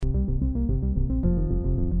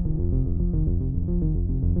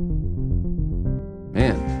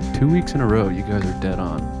Man, 2 weeks in a row, you guys are dead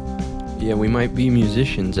on. Yeah, we might be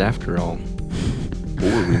musicians after all.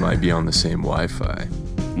 Or we might be on the same Wi-Fi.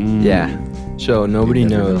 Yeah. So nobody You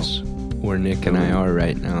never knows where Nick and I are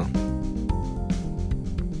right now.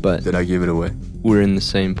 But Did I give it away? we're in the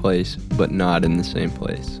same place, but not in the same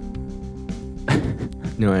place.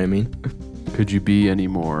 You know what I mean? Could you be any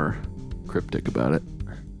more cryptic about it?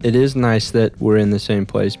 It is nice that we're in the same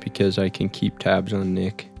place because I can keep tabs on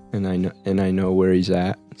Nick and I know where he's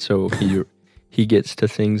at. So he gets to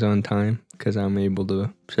things on time because I'm able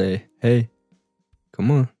to say, "Hey, come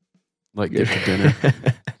on." Like get to dinner,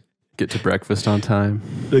 get to breakfast on time.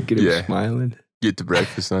 Look at him Yeah. smiling. Get to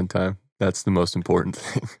breakfast on time. That's the most important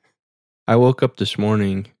thing. I woke up this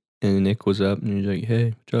morning and Nick was up and he was like,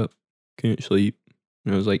 "Hey, what's up? Can't sleep."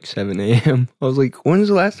 And it was like 7 a.m. I was like, when's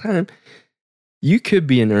the last time? You could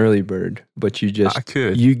be an early bird, but you I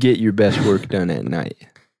could. you get your best work done at night.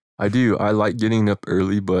 I do. I like getting up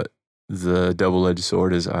early, but the double-edged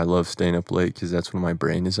sword is I love staying up late because that's when my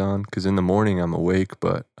brain is on. Because in the morning I'm awake,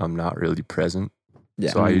 but I'm not really present. Yeah.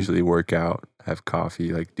 So I usually work out, have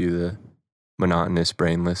coffee, like do the monotonous,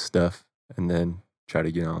 brainless stuff, and then try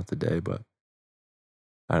to get on with the day. But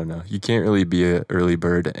I don't know. You can't really be an early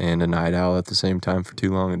bird and a night owl at the same time for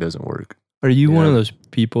too long. It doesn't work. Are you one Yeah. of those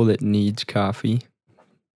people that needs coffee?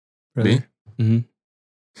 Me? Mm-hmm.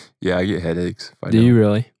 Yeah, I get headaches. If I Do don't. you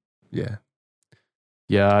really? Yeah.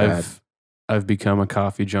 Yeah, Bad. I've become a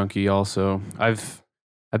coffee junkie also. I've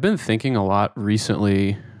been thinking a lot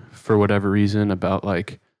recently for whatever reason about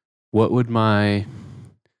like what would my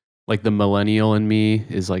like the millennial in me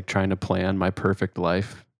is like trying to plan my perfect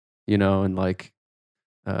life, you know, and like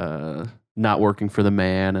not working for the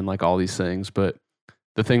man and like all these things, but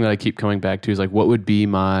the thing that I keep coming back to is like what would be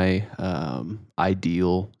my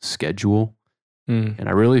ideal schedule? Mm. And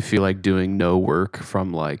I really feel like doing no work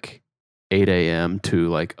from like 8 a.m. to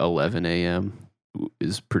like 11 a.m.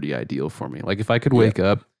 is pretty ideal for me. Like if I could wake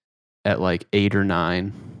up at like 8 or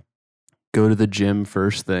 9, go to the gym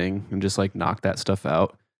first thing and just like knock that stuff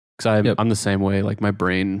out. Because I'm the same way. Like my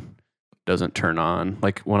brain doesn't turn on.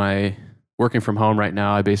 Like when I working from home right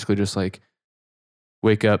now, I basically just like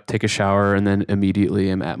wake up, take a shower, and then immediately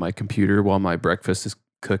am at my computer while my breakfast is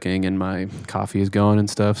cooking and my coffee is going and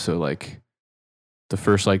stuff. So like the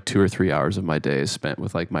first like 2 or 3 hours of my day is spent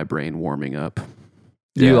with like my brain warming up.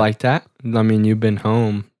 Do you Yeah. like that? I mean, you've been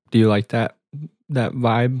home. Do you like that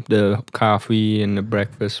vibe? The coffee and the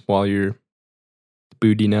breakfast while you're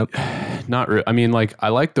booting up? Not really. I mean, like I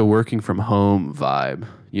like the working from home vibe,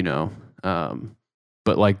 you know.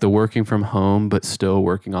 But like the working from home, but still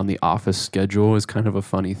working on the office schedule is kind of a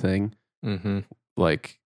funny thing. Mm-hmm.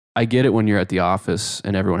 Like I get it when you're at the office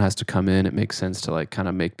and everyone has to come in. It makes sense to like kind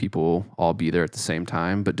of make people all be there at the same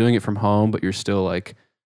time. But doing it from home, but you're still like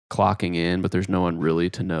clocking in, but there's no one really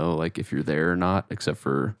to know like if you're there or not, except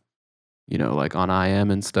for, you know, like on IM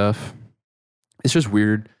and stuff. It's just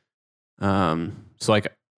weird. So like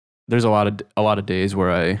there's a lot of days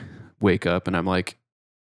where I wake up and I'm like,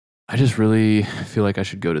 I just really feel like I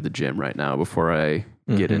should go to the gym right now before I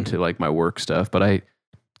get Mhm. into like my work stuff, but I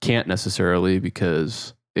can't necessarily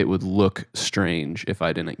because it would look strange if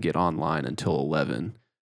I didn't get online until 11.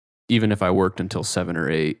 Even if I worked until 7 or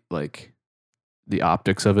 8, like the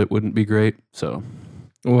optics of it wouldn't be great. So,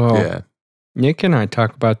 Well, Yeah. Nick and I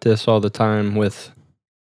talk about this all the time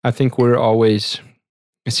I think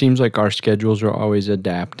it seems like our schedules are always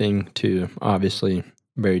adapting to, obviously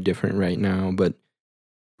very different right now, but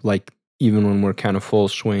like even when we're kind of full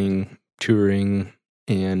swing touring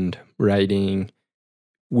and writing,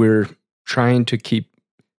 we're trying to keep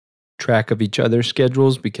track of each other's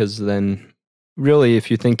schedules because then really if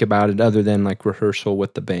you think about it, other than like rehearsal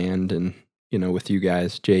with the band and, you know, with you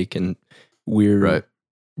guys, Jake, and we're right.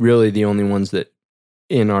 really the only ones that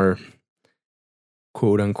in our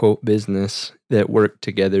quote unquote business that work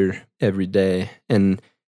together every day. And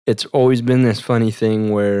it's always been this funny thing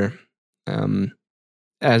where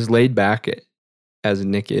as laid back as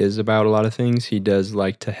Nick is about a lot of things, he does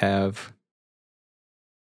like to have,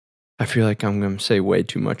 I feel like I'm going to say way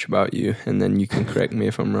too much about you and then you can correct me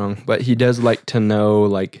if I'm wrong, but he does like to know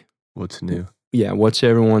like, What's new? yeah, what's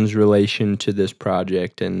everyone's relation to this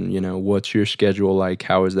project and, you know, what's your schedule like?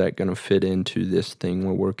 How is that going to fit into this thing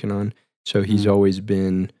we're working on? So he's always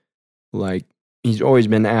been like, he's always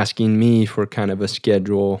been asking me for kind of a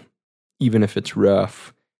schedule, even if it's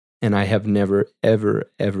rough. And I have never, ever,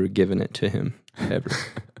 ever given it to him, ever.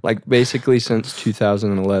 Like basically since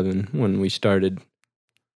 2011 when we started,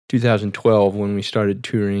 2012 when we started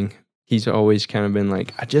touring, he's always kind of been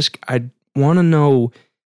like, I want to know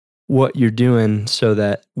what you're doing so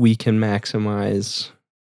that we can maximize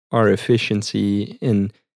our efficiency,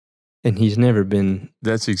 and he's never been.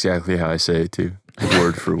 That's exactly how I say it too,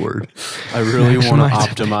 word for word. I really want to Maximize-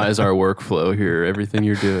 optimize our workflow here. Everything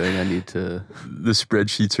you're doing, I need to. The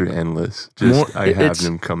spreadsheets are endless. Just I have it's-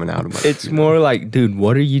 them coming out of my. It's computer. more like, dude,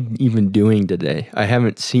 what are you even doing today? I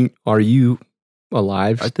haven't seen. Are you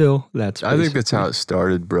alive still? That's. I think that's how basically- it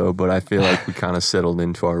started, bro. But I feel like we kind of settled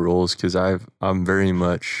into our roles because I'm very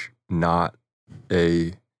much not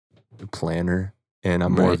a planner, and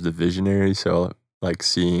I'm more Right. of the visionary. So like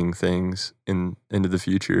seeing things into the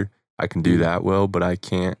future, I can do Mhm. that well, but I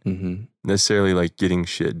can't Mhm. necessarily like getting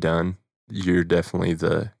shit done. You're definitely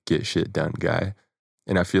the get shit done guy,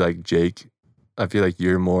 and I feel like Jake. I feel like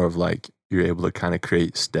you're more of like you're able to kind of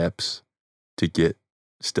create steps to get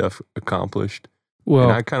stuff accomplished. Well,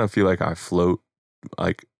 And I kind of feel like I float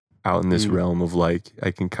like out in this Mm. realm of like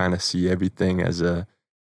I can kind of see everything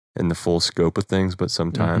in the full scope of things, but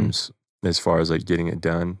sometimes as far as like getting it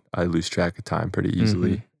done, I lose track of time pretty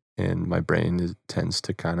easily, and my brain tends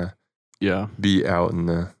to kind of Yeah. be out in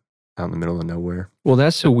the middle of nowhere. Well,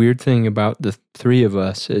 that's the weird thing about the three of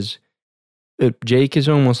us is Jake is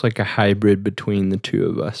almost like a hybrid between the two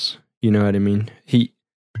of us. You know what I mean?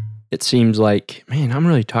 It seems like, man, I'm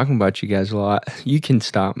really talking about you guys a lot. You can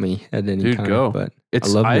stop me at any Dude, time. go. But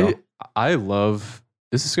It's love y'all. I love.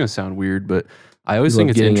 This is gonna sound weird, but I always you think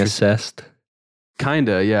love it's getting interesting. assessed.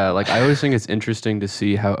 Kinda, yeah. Like I always think it's interesting to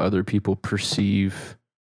see how other people perceive,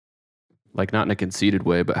 like not in a conceited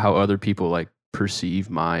way, but how other people like perceive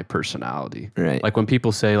my personality. Right. Like when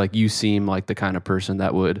people say like you seem like the kind of person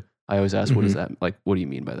that would, I always ask, what is that? Like, what do you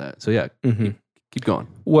mean by that? So yeah, Mhm. keep going.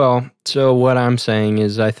 Well, so what I'm saying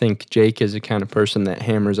is I think Jake is the kind of person that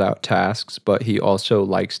hammers out tasks, but he also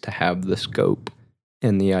likes to have the scope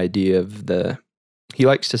and the idea of he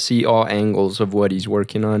likes to see all angles of what he's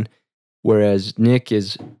working on. Whereas Nick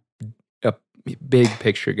is a big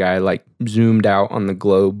picture guy, like zoomed out on the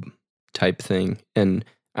globe type thing. And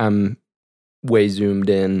I'm way zoomed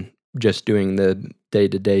in, just doing the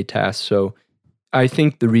day-to-day tasks. So I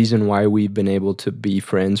think the reason why we've been able to be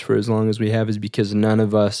friends for as long as we have is because none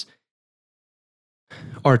of us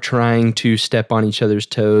are trying to step on each other's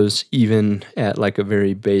toes, even at like a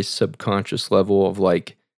very base subconscious level of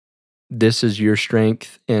like, this is your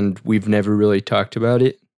strength, and we've never really talked about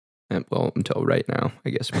it. Well, until right now, I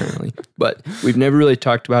guess, apparently. But we've never really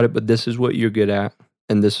talked about it, but this is what you're good at,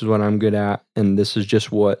 and this is what I'm good at, and this is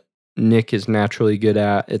just what Nick is naturally good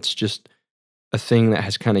at. It's just a thing that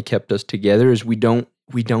has kind of kept us together is we don't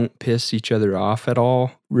piss each other off at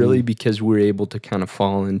all, really, because we're able to kind of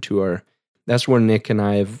fall into that's where Nick and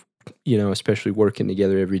I have, especially working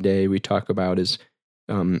together every day, we talk about is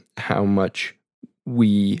how much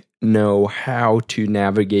we know how to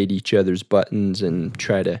navigate each other's buttons and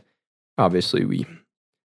try to, obviously we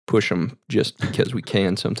push them just because we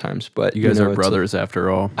can sometimes, but You guys are it's brothers after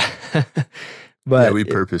all. but Yeah, we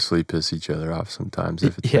purposely piss each other off sometimes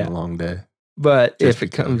if it's been a long day. But Just if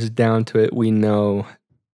it because. comes down to it, we know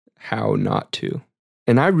how not to.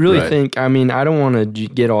 And I really Right. think, I mean, I don't want to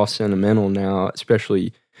get all sentimental now,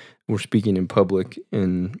 especially we're speaking in public,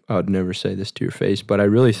 and I'd never say this to your face, but I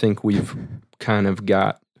really think we've kind of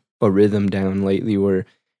got a rhythm down lately where,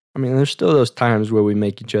 I mean, there's still those times where we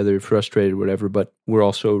make each other frustrated or whatever, but we're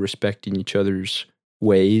also respecting each other's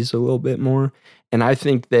ways a little bit more. And I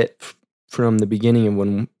think that from the beginning of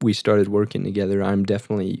when we started working together, I'm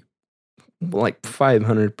definitely like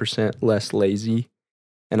 500% less lazy,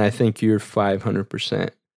 and I think you're 500%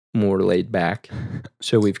 more laid back.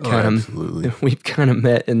 So we've kind of Absolutely.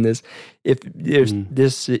 met in this. If there's Mm.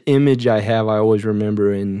 this image I have, I always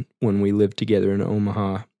remember when we lived together in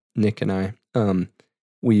Omaha, Nick and I.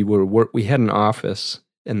 We had an office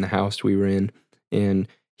in the house we were in, and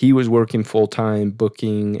he was working full time,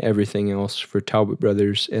 booking everything else for Talbot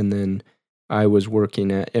Brothers, and then I was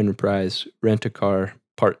working at Enterprise Rent-A-Car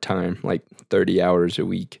part-time, like 30 hours a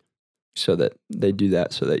week, so that they do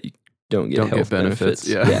that so that you don't get health benefits.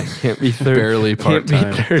 Yeah. Can't be Barely can't be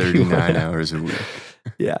part-time. 39 hours a week.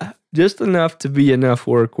 Yeah, just enough to be enough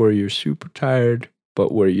work where you're super tired,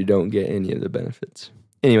 but where you don't get any of the benefits.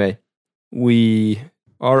 Anyway,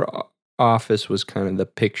 our office was kind of the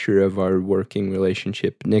picture of our working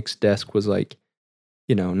relationship. Nick's desk was like,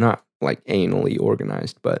 not like anally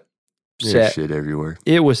organized, but There's set. shit everywhere.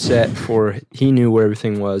 It was set for, he knew where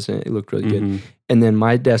everything was, and it looked really good. Mhm. And then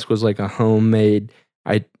my desk was like a homemade,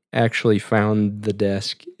 I actually found the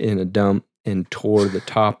desk in a dump and tore the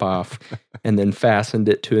top off and then fastened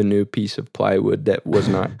it to a new piece of plywood that was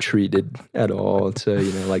not treated at all. So,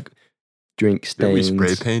 like drink Did we stains.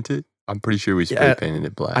 spray paint it? I'm pretty sure we spray Yeah, painted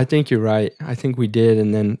it black. I think you're right. I think we did.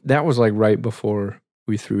 And then that was like right before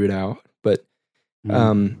we threw it out. But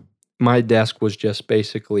My desk was just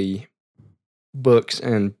basically books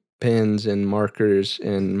and pens and markers,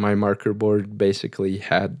 and my marker board basically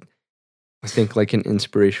had, I think, like an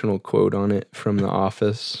inspirational quote on it from The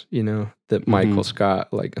Office, that Michael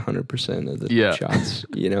Scott, like 100% of the shots,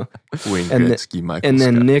 Wayne and Gretzky, Michael and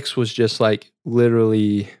then Scott. Nick's was just like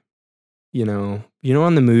literally,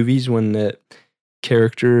 on the movies when the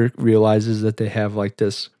character realizes that they have like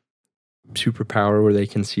this superpower where they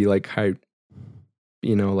can see like how,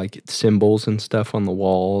 like symbols and stuff on the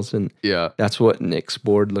walls, and that's what Nick's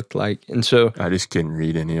board looked like. And so I just couldn't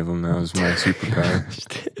read any of them. That was my superpower.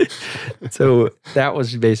 So that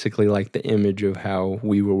was basically like the image of how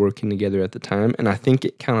we were working together at the time. And I think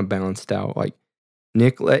it kind of balanced out. Like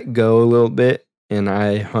Nick let go a little bit and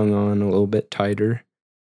I hung on a little bit tighter.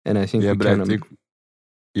 And I think I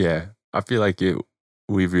feel like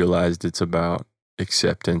we've realized it's about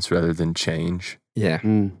acceptance rather than change. Yeah.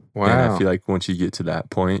 Wow. And I feel like once you get to that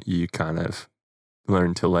point, you kind of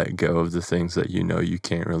learn to let go of the things that you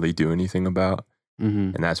can't really do anything about.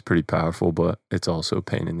 And that's pretty powerful, but it's also a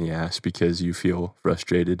pain in the ass because you feel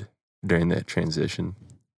frustrated during that transition.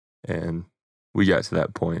 And we got to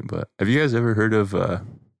that point. But have you guys ever heard of the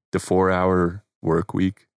 4-Hour Work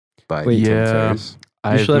Week by Tim Ferriss?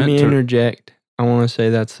 Just let me interject. I want to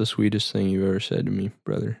say that's the sweetest thing you've ever said to me,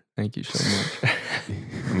 brother. Thank you so much.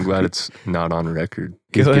 I'm glad it's not on record.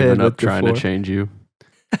 He's given up trying to change you.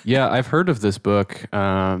 Yeah, I've heard of this book.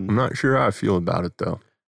 I'm not sure how I feel about it, though.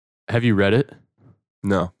 Have you read it?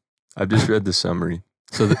 No. I've just read the summary.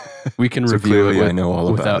 So we can so review it I know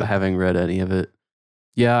all without about having read any of it.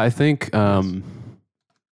 Yeah, I think, I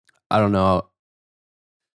don't know.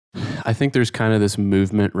 I think there's kind of this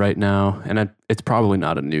movement right now, and it's probably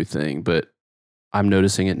not a new thing, but I'm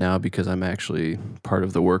noticing it now because I'm actually part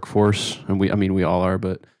of the workforce, and we all are,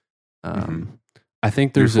 but I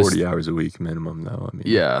think there's 40 hours a week minimum, though.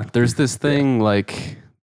 There's this thing like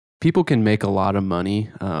people can make a lot of money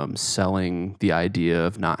selling the idea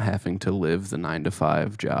of not having to live the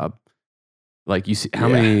 9-to-5 job. Like you see, how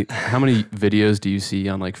many videos do you see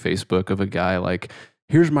on like Facebook of a guy like,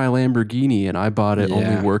 here's my Lamborghini and I bought it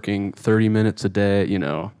only working 30 minutes a day,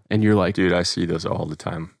 and you're like, dude, I see those all the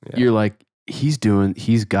time. Yeah. You're like, he's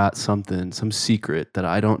got something, some secret that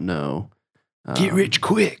I don't know. Get rich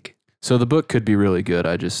quick. So the book could be really good.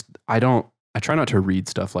 I try not to read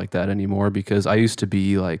stuff like that anymore because I used to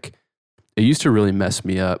be like, it used to really mess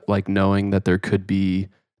me up, like knowing that there could be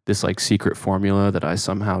this like secret formula that I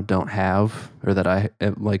somehow don't have or that I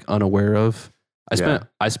am like unaware of.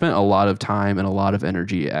 I spent a lot of time and a lot of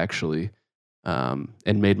energy actually, and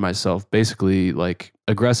made myself basically like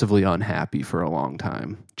aggressively unhappy for a long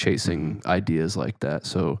time chasing ideas like that.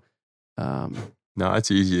 So, no,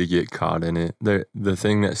 it's easy to get caught in it. The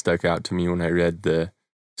thing that stuck out to me when I read the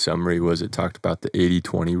summary was it talked about the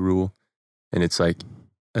 80-20 rule. And it's like,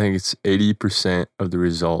 I think it's 80% of the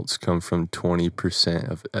results come from 20%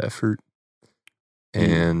 of effort.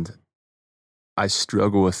 And I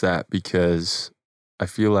struggle with that because I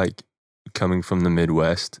feel like coming from the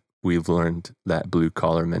Midwest, we've learned that blue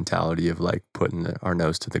collar mentality of like putting our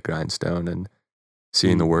nose to the grindstone and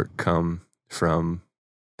seeing the work come from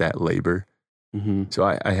that labor. So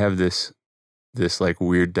I have this like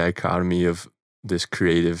weird dichotomy of this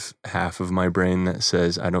creative half of my brain that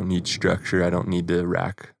says I don't need structure. I don't need to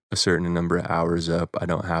rack a certain number of hours up. I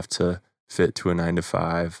don't have to fit to a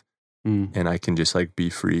 9-to-5 and I can just like be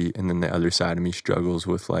free. And then the other side of me struggles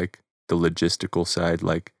with like the logistical side.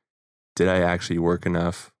 Like, did I actually work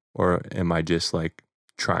enough or am I just like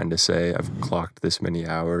trying to say I've clocked this many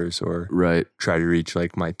hours or try to reach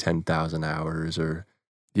like my 10,000 hours or,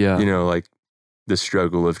 like the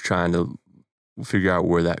struggle of trying to figure out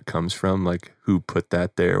where that comes from. Like who put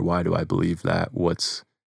that there? Why do I believe that? What's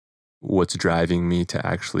driving me to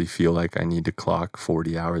actually feel like I need to clock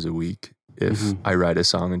 40 hours a week? If I write a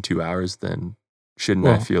song in 2 hours, then shouldn't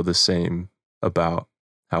I feel the same about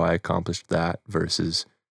how I accomplished that versus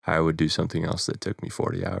how I would do something else that took me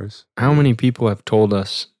 40 hours? How many people have told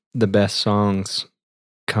us the best songs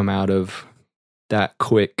come out of that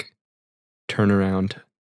quick turnaround?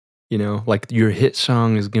 Like your hit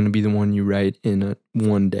song is going to be the one you write in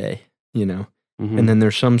one day, and then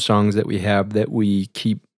there's some songs that we have that we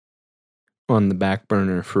keep on the back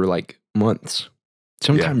burner for like months,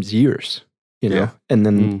 sometimes years, and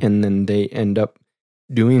then they end up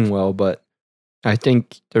doing well. But I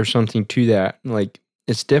think there's something to that. Like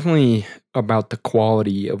it's definitely about the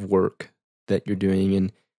quality of work that you're doing.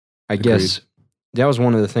 And I guess that was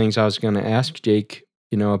one of the things I was going to ask Jake,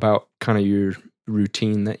 about kind of your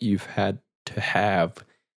routine that you've had to have.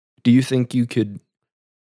 Do you think you could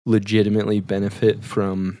legitimately benefit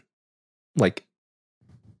from like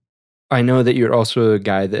I know that you're also a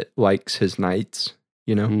guy that likes his nights,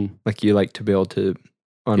 Mm, like you like to be able to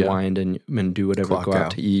unwind and do whatever, Clock go out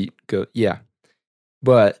out. to eat, yeah.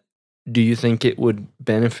 But do you think it would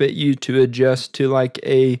benefit you to adjust to like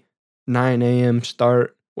a 9 a.m.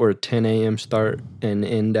 start or a 10 a.m. start and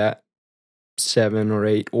end at 7 or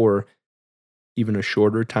 8 or even a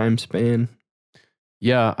shorter time span?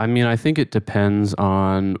 yeah, I mean, I think it depends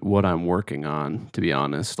on what I'm working on, to be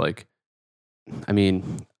honest. Like, I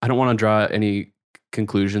mean, I don't want to draw any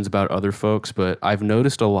conclusions about other folks, but I've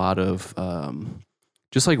noticed a lot of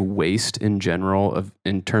just like waste in general of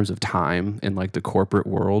in terms of time in like the corporate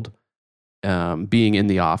world. Being in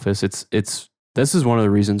the office, it's this is one of the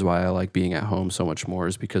reasons why I like being at home so much more,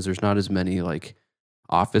 is because there's not as many like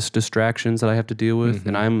office distractions that I have to deal with,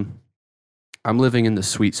 and I'm living in the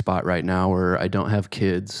sweet spot right now where I don't have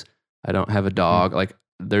kids, I don't have a dog, like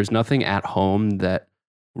there's nothing at home that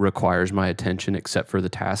requires my attention except for the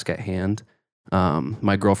task at hand.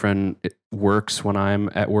 My girlfriend works when I'm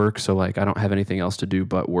at work, so like I don't have anything else to do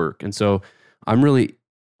but work, and so I'm really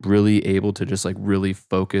able to just like really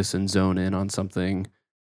focus and zone in on something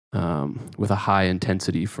with a high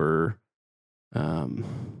intensity for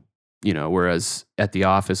whereas at the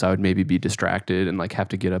office I would maybe be distracted and like have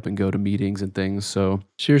to get up and go to meetings and things. So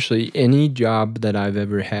Seriously, any job that I've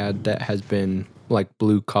ever had that has been like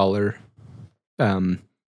blue collar,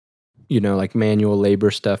 like manual labor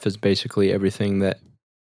stuff is basically everything that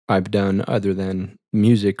I've done other than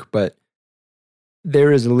music. But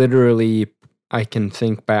there is literally, I can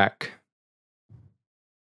think back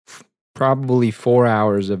probably 4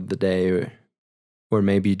 hours of the day or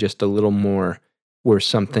maybe just a little more where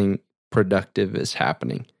something productive is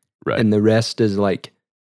happening. right. And the rest is like,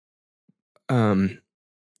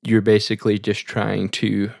 you're basically just trying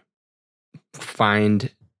to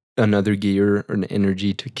find another gear or an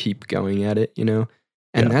energy to keep going at it, And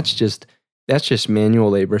Yeah. that's just manual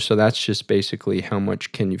labor. So that's just basically how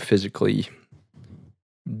much can you physically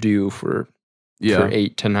do for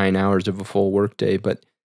 8 to 9 hours of a full workday. But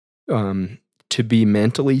to be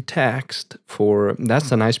mentally taxed that's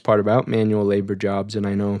the nice part about manual labor jobs. And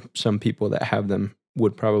I know some people that have them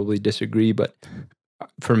would probably disagree, but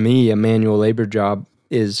for me, a manual labor job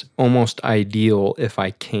is almost ideal if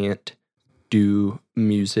I can't do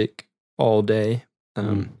music all day.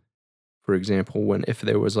 For example, if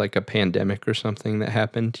there was like a pandemic or something that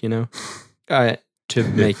happened, to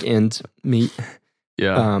make ends meet,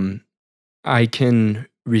 I can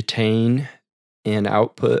retain and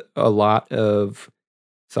output a lot of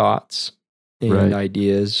thoughts and Right.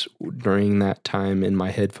 ideas during that time in my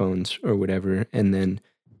headphones or whatever, and then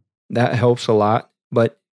that helps a lot.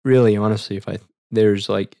 But really, honestly, there's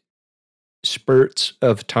like spurts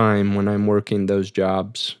of time when I'm working those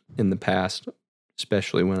jobs in the past,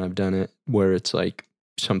 especially when I've done it, where it's like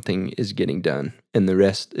something is getting done and the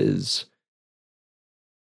rest is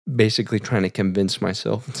basically trying to convince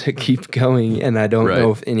myself to keep going. And I don't Right.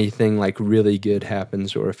 know if anything like really good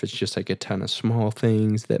happens or if it's just like a ton of small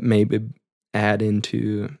things that maybe add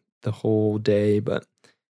into the whole day. But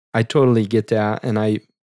I totally get that. And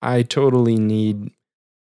I totally need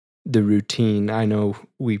the routine. I know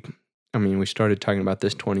we started talking about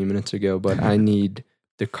this 20 minutes ago, but I need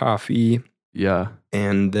the coffee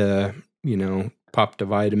and the, pop the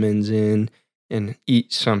vitamins in and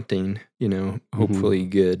eat something, hopefully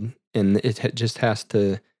good. And it just has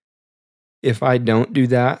to, if I don't do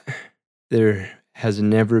that, there has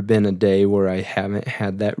never been a day where I haven't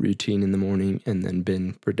had that routine in the morning and then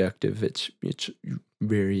been productive. It's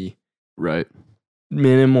very Right.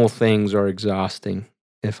 minimal things are exhausting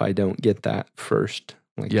if I don't get that first,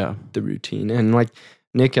 like the routine. And like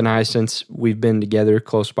Nick and I, since we've been together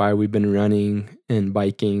close by, we've been running and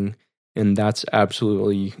biking, and that's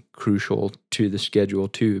absolutely crucial to the schedule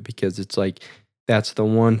too, because it's like that's the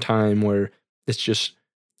one time where it's just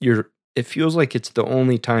it feels like it's the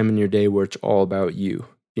only time in your day where it's all about you.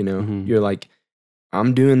 You're like,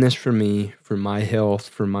 I'm doing this for me, for my health,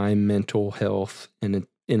 for my mental health, and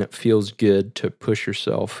it feels good to push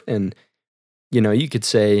yourself. And you could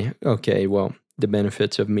say, okay, well, the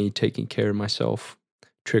benefits of me taking care of myself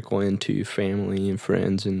trickle into family and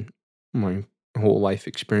friends and my whole life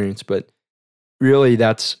experience. But really,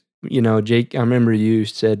 that's, Jake, I remember you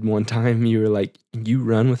said one time, you were like, you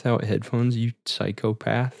run without headphones, you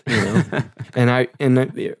psychopath, And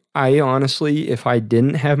I honestly, if I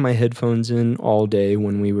didn't have my headphones in all day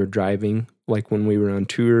when we were driving, like when we were on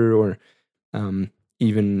tour or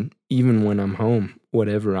even when I'm home,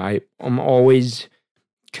 whatever, I'm always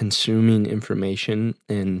consuming information.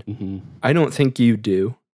 And I don't think you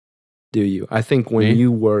do you? I think when Me?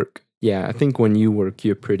 you work,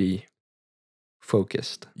 you're pretty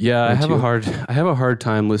focused. Yeah, I Don't you? have a hard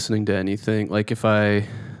time listening to anything. Like if I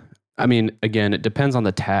mean, again, it depends on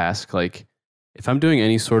the task. Like if I'm doing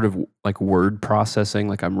any sort of like word processing,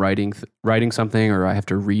 like I'm writing something or I have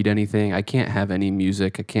to read anything, I can't have any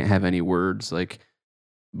music. I can't have any words. Like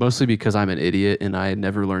mostly because I'm an idiot and I had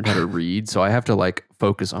never learned how to read, so I have to like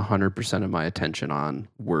focus 100% of my attention on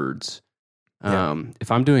words. Yeah.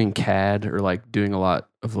 If I'm doing CAD or like doing a lot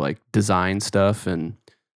of like design stuff and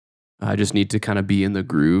I just need to kind of be in the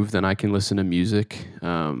groove, then I can listen to music.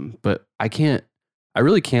 But I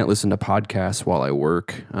really can't listen to podcasts while I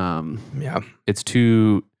work. Yeah. It's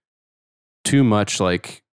too much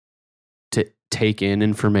like to take in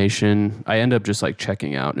information. I end up just like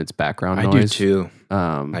checking out and it's background I do noise. too.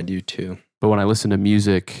 Um, I do too. but when I listen to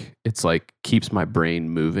music, it's like keeps my brain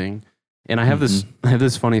moving. And I have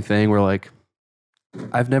this funny thing where like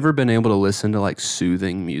I've never been able to listen to like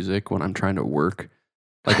soothing music when I'm trying to work.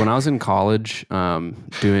 Like when I was in college,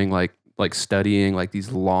 doing like studying like these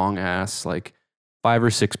long ass like 5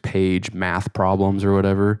 or 6 page math problems or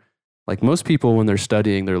whatever. Like most people when they're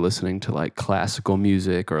studying, they're listening to like classical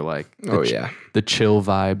music or like the chill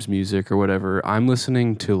vibes music or whatever. I'm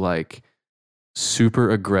listening to like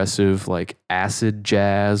super aggressive like acid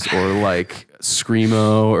jazz or like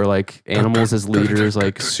screamo or like animals as leaders,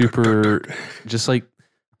 like super just like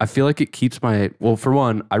I feel like it keeps well, for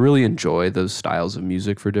one, I really enjoy those styles of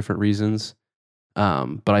music for different reasons.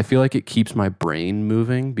 But I feel like it keeps my brain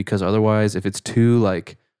moving because otherwise, if it's too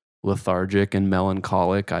like lethargic and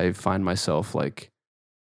melancholic, I find myself like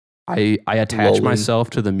I attach Lulling. myself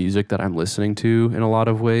to the music that I'm listening to in a lot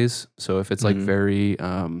of ways. So if it's like Mhm. very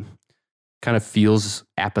kind of feels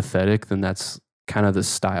apathetic, then that's kind of the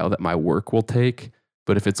style that my work will take.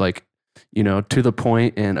 But if it's like to the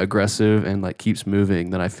point and aggressive and like keeps moving,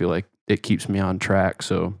 then I feel like it keeps me on track.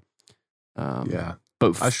 So, Yeah.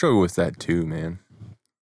 but I struggle with that too, man.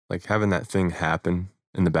 Like having that thing happen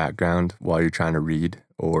in the background while you're trying to read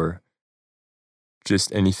or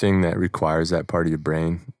just anything that requires that part of your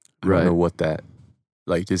brain. I don't know what that,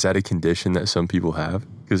 like, is that a condition that some people have?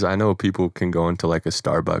 Because I know people can go into like a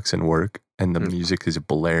Starbucks and work and the music is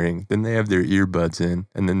blaring. Then they have their earbuds in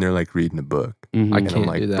and then they're like reading a book. mhm. I And can't I'm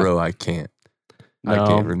like, do that. bro, I can't. I No,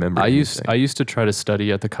 can't remember I used anything. to try to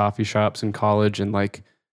study at the coffee shops in college, and like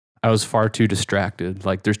I was far too distracted.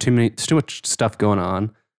 Like there's too much stuff going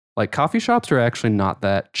on. Like coffee shops are actually not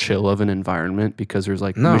that chill of an environment because there's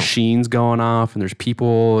like No. machines going off and there's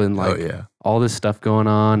people and like Oh, yeah. all this stuff going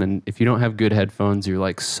on. And if you don't have good headphones, you're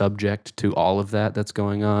like subject to all of that's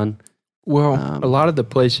going on. Well, a lot of the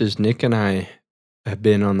places Nick and I have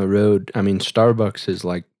been on the road, I mean, Starbucks is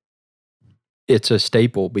like, it's a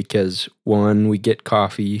staple because one, we get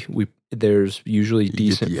coffee. There's usually You get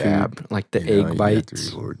decent the food, app, like the You know, egg you get the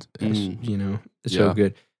bites. rewards. Mm. It's Yeah. so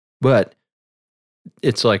good. But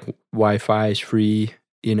it's like Wi-Fi is free,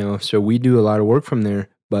 so we do a lot of work from there,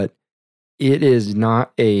 but it is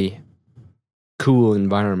not a cool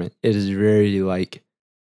environment. It is very like,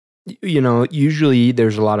 usually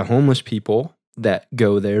there's a lot of homeless people that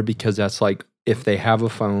go there because that's like if they have a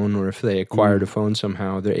phone or if they acquired a phone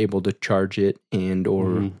somehow, they're able to charge it and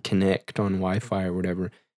or connect on Wi-Fi or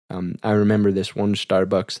whatever. I remember this one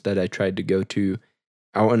Starbucks that I tried to go to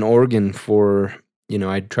out in Oregon for,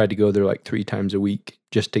 I tried to go there like 3 times a week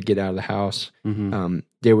just to get out of the house.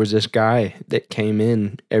 There was this guy that came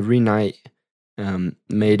in every night,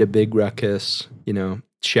 made a big ruckus,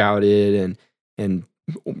 shouted and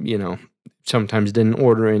sometimes didn't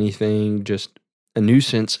order anything, just a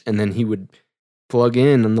nuisance. And then he would plug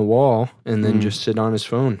in on the wall and then just sit on his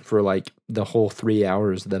phone for like the whole 3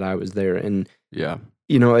 hours that I was there. And Yeah.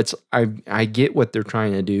 it's I get what they're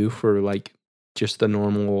trying to do for like just the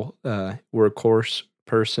normal workhorse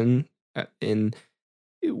person, and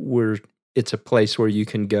it's a place where you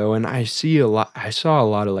can go, and I saw a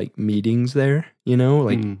lot of like meetings there,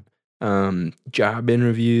 like job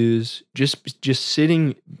interviews, just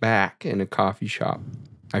sitting back in a coffee shop.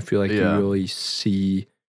 I feel like you really see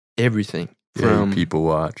everything from people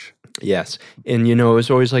watch. Yes. And it was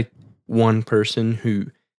always like one person who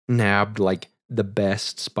nabbed like the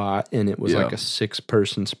best spot, and it was like a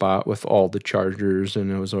 6-person spot with all the chargers, and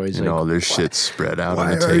it was always And like all their shit spread out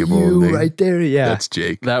why on the are table. you and right there? Yeah. That's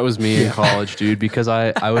Jake. That was me in college, dude, because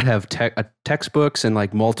I would have textbooks and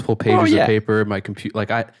like multiple pages of paper. My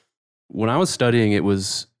computer, when I was studying, it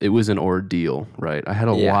was an ordeal, right? I had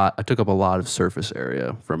I took up a lot of surface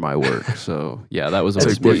area for my work. So yeah, that was It's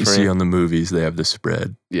always like what you different. see on the movies. They have the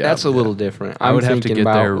spread. yeah. That's a little different. I would have to thinking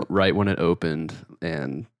get there about- right when it opened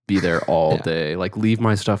and be there all day. Like leave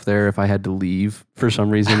my stuff there if I had to leave for some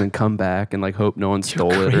reason and come back and like hope no one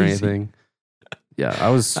stole it or crazy. anything. Yeah, I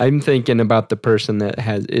was. I'm thinking about the person that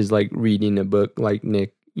is like reading a book, like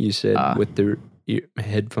Nick, you said, with their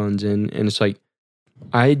headphones in, and it's like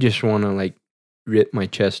I just want to like rip my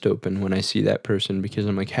chest open when I see that person, because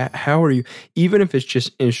I'm like, how are you? Even if it's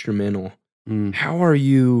just instrumental, how are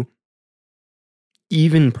you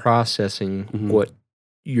even processing what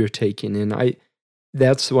you're taking in?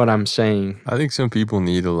 That's what I'm saying. I think some people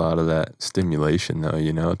need a lot of that stimulation, though.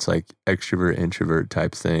 You know, it's like extrovert, introvert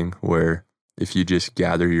type thing, where if you just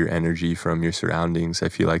gather your energy from your surroundings, I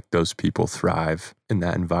feel like those people thrive in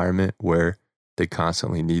that environment where they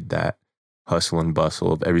constantly need that hustle and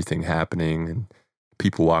bustle of everything happening and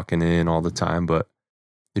people walking in all the time. But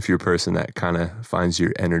if you're a person that kind of finds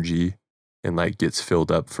your energy and like gets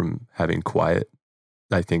filled up from having quiet,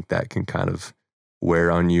 I think that can kind of wear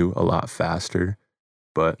on you a lot faster.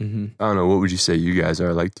 But I don't know, what would you say you guys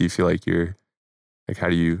are like? Do you feel like you're like, how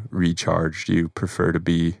do you recharge? Do you prefer to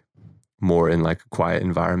be more in like a quiet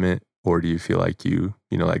environment, or do you feel like you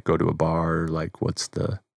know, like go to a bar, or like what's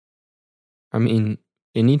the... I mean,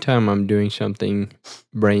 anytime I'm doing something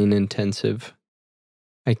brain intensive,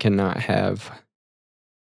 I cannot have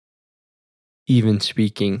even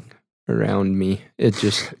speaking around me. It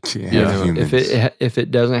just, if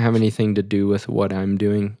it doesn't have anything to do with what I'm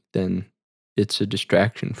doing, then it's a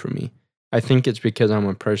distraction for me. I think it's because I'm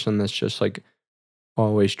a person that's just like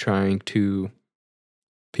always trying to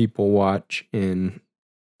people watch and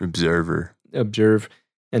observe,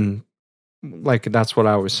 and like that's what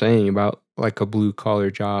I was saying about like a blue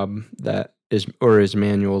collar job that is, or is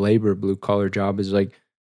manual labor. Blue collar job is like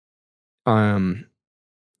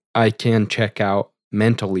I can check out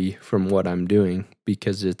mentally from what I'm doing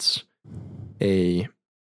because it's a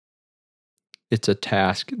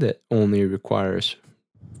task that only requires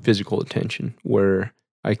physical attention, where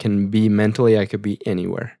I can be mentally, I could be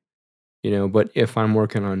anywhere, you know. But if I'm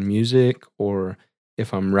working on music or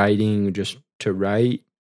if I'm writing just to write,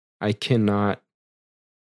 I cannot.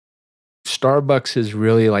 Starbucks is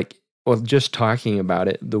really like, well, just talking about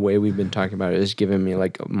it, the way we've been talking about it is giving me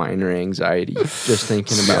like a minor anxiety, just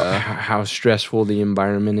thinking about how stressful the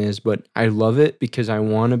environment is. But I love it because I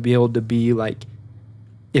want to be able to be like,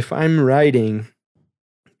 if I'm writing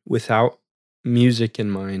without music in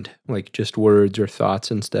mind, like just words or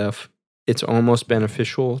thoughts and stuff, it's almost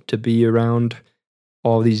beneficial to be around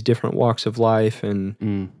all these different walks of life,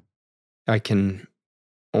 and I can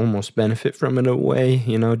almost benefit from it in a way,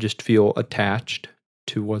 you know, just feel attached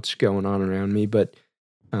to what's going on around me. But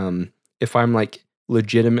if I'm like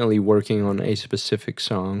legitimately working on a specific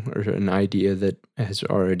song or an idea that has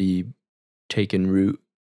already taken root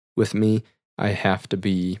with me, I have to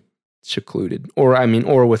be secluded,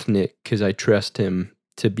 or with Nick, because I trust him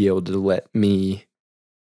to be able to let me,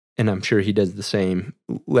 and I'm sure he does the same,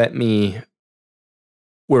 let me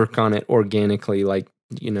work on it organically, like,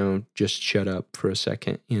 you know, just shut up for a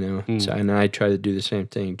second, you know. So, and I try to do the same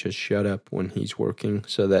thing, just shut up when he's working,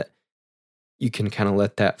 so that you can kind of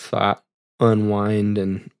let that thought unwind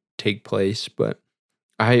and take place. But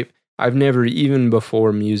I've never, even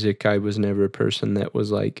before music, I was never a person that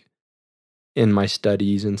was like, in my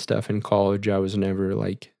studies and stuff in college, I was never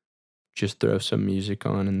like, just throw some music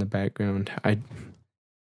on in the background.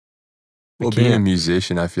 Being a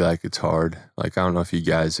musician, I feel like it's hard. Like, I don't know if you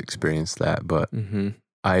guys experienced that, but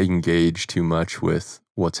I engage too much with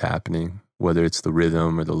what's happening, whether it's the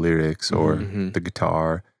rhythm or the lyrics or the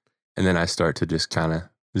guitar. And then I start to just kind of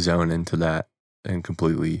zone into that and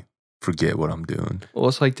completely forget what I'm doing. Well,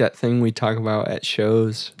 it's like that thing we talk about at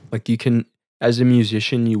shows. Like, you can, as a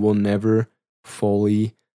musician, you will never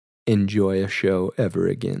fully enjoy a show ever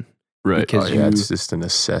again. Right. Because it's just an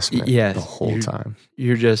assessment the whole time.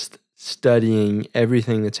 You're just studying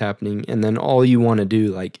everything that's happening, and then all you want to do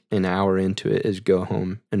like an hour into it is go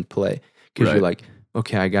home and play, because you're like,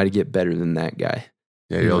 okay, I got to get better than that guy.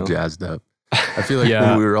 Yeah, you're all jazzed up. I feel like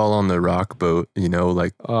when we were all on the rock boat, you know,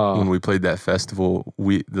 like when we played that festival,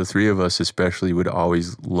 the three of us especially would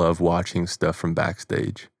always love watching stuff from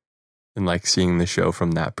backstage and like seeing the show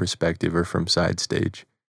from that perspective or from side stage.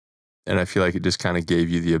 And I feel like it just kind of gave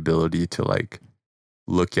you the ability to like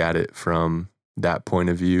look at it from that point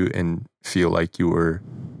of view and feel like you were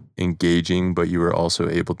engaging, but you were also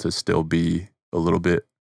able to still be a little bit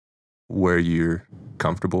where you're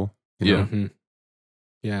comfortable. You know?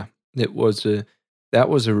 Yeah. That was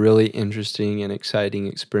a really interesting and exciting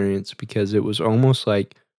experience, because it was almost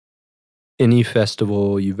like any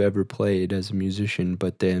festival you've ever played as a musician,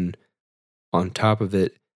 but then on top of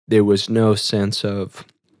it, there was no sense of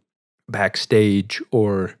backstage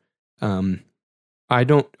or I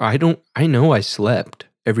know I slept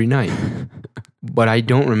every night, but I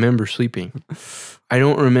don't remember sleeping. I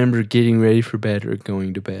don't remember getting ready for bed or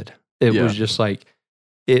going to bed. It Yeah. was just like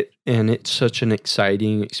it, and it's such an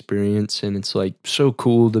exciting experience, and it's like so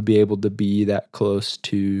cool to be able to be that close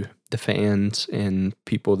to the fans and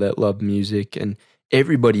people that love music, and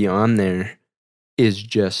everybody on there is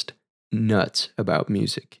just nuts about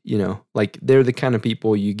music, you know? Like they're the kind of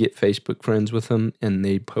people you get Facebook friends with them and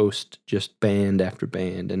they post just band after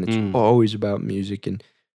band and it's always about music and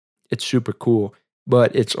it's super cool.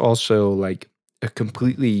 But it's also like a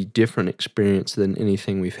completely different experience than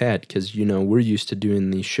anything we've had because, you know, we're used to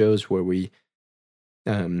doing these shows where we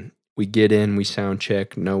get in, we sound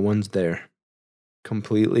check, no one's there.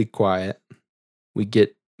 Completely quiet. We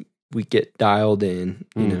get dialed in,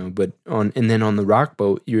 you know, but and then on the Rock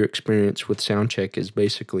Boat, your experience with soundcheck is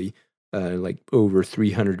basically like over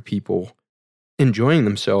 300 people enjoying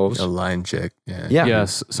themselves. A line check. Yeah.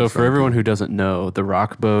 Yes. So for everyone who doesn't know, the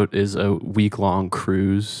Rock Boat is a week-long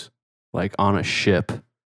cruise, like on a ship,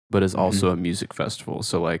 but is also a music festival.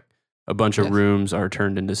 So like a bunch of rooms are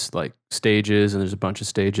turned into like stages, and there's a bunch of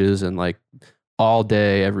stages, and like all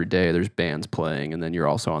day, every day, there's bands playing, and then you're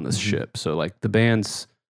also on this ship. So like the bands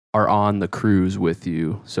are on the cruise with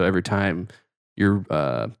you. So every time you're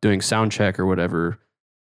doing sound check or whatever,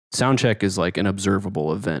 sound check is like an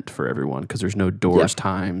observable event for everyone because there's no doors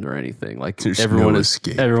timed or anything. Like There's everyone no is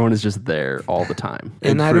escape. everyone is just there all the time.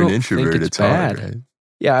 And I for don't an introvert, think it's bad. hard, right?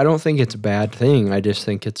 Yeah, I don't think it's a bad thing. I just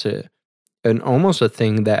think it's an almost a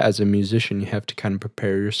thing that as a musician you have to kind of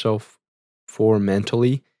prepare yourself for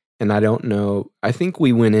mentally. And I don't know. I think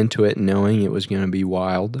we went into it knowing it was going to be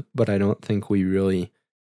wild, but I don't think we really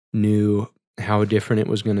knew how different it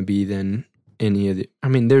was going to be than any of the. I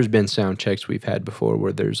mean, there's been sound checks we've had before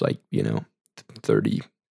where there's like, you know, 30,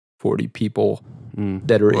 40 people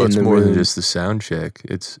that are Well, in it's the more room. than just the sound check.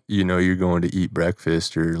 It's, you know, you're going to eat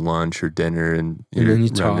breakfast or lunch or dinner and And you're then you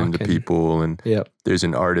running talk into and- people and Yep. there's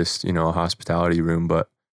an artist, you know, a hospitality room, but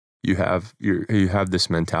you have this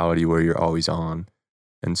mentality where you're always on.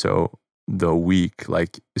 And so the week,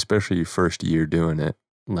 like especially your first year doing it,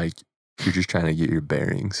 like you're just trying to get your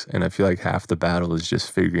bearings. And I feel like half the battle is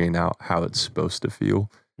just figuring out how it's supposed to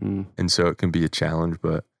feel. And so it can be a challenge,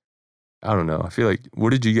 but I don't know. I feel like,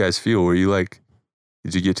 what did you guys feel? Were you like,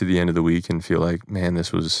 did you get to the end of the week and feel like, man,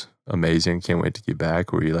 this was amazing, can't wait to get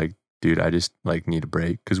back? Or were you like, dude, I just like need a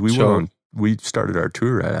break? Because we started our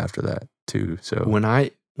tour right after that too. So When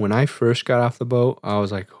I first got off the boat, I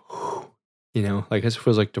was like, whew, you know, like this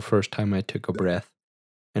was like the first time I took a breath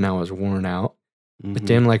and I was worn out. But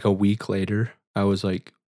then like a week later, I was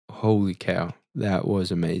like, holy cow, that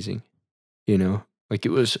was amazing. You know, like it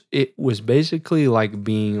was basically like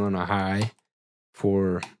being on a high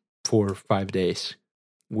for 4 or 5 days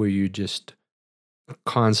where you just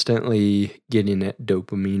constantly getting that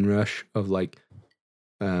dopamine rush of like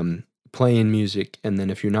playing music. And then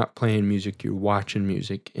if you're not playing music, you're watching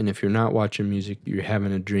music. And if you're not watching music, you're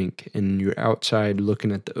having a drink and you're outside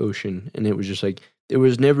looking at the ocean. And it was just like, there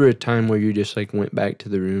was never a time where you just like went back to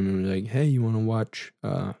the room and was like, hey, you want to watch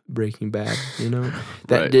Breaking Bad? You know,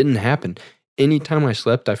 that didn't happen. Anytime I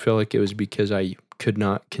slept, I felt like it was because I could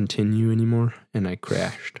not continue anymore and I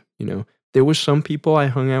crashed. You know, there was some people I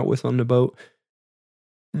hung out with on the boat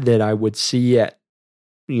that I would see at,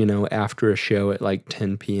 you know, after a show at like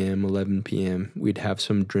 10 p.m., 11 p.m. We'd have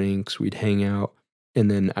some drinks, we'd hang out, and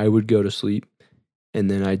then I would go to sleep. And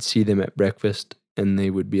then I'd see them at breakfast and they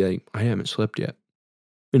would be like, I haven't slept yet.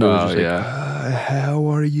 And it was just like, how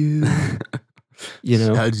are you? You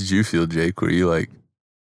know? how did you feel, Jake? Were you like,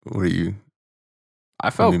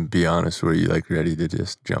 I mean, be honest, were you like ready to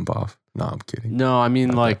just jump off? No, I'm kidding. No, I mean,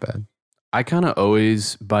 Not like, that bad. I kind of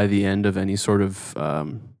always, by the end of any sort of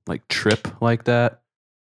like trip like that,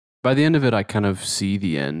 by the end of it, I kind of see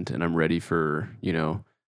the end and I'm ready for, you know,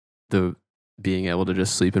 the being able to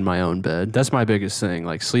just sleep in my own bed. That's my biggest thing.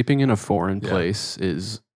 Like sleeping in a foreign place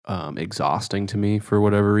is exhausting to me for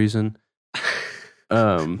whatever reason.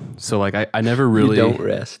 So like I never really You don't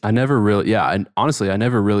rest. I never really, and honestly, I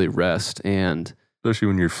never really rest. And Especially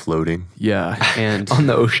when you're floating. and on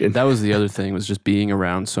the ocean. that was the other thing, was just being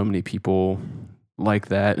around so many people like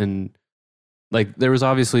that. And like there was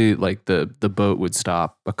obviously like the boat would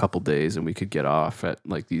stop a couple days and we could get off at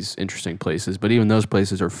like these interesting places, but even those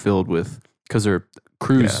places are filled with, because they're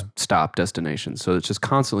cruise stop destinations, so it's just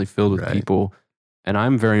constantly filled with people. And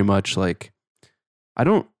I'm very much like, I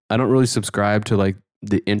don't really subscribe to like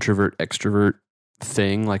the introvert extrovert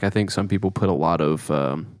thing. Like I think some people put a lot of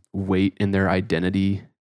weight in their identity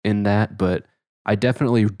in that, but I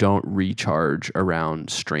definitely don't recharge around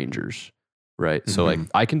strangers, right? So like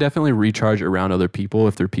I can definitely recharge around other people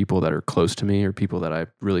if they're people that are close to me or people that I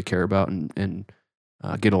really care about and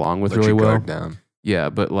get along with Let really your well. guard down. Yeah,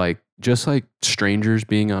 but like just like strangers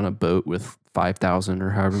being on a boat with 5,000 or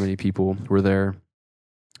however many people were there,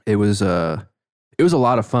 it was a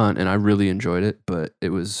lot of fun, and I really enjoyed it. But it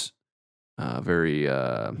was very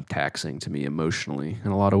taxing to me emotionally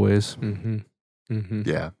in a lot of ways. Mm-hmm. Mm-hmm.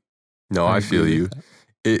 Yeah. No, I feel agree you. with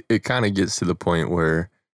that. It kind of gets to the point where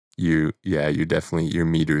you definitely, your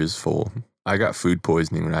meter is full. I got food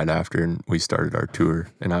poisoning right after and we started our tour,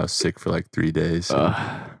 and I was sick for like 3 days.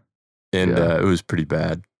 And yeah. it was pretty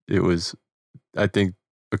bad. It was, I think,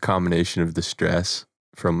 a combination of the stress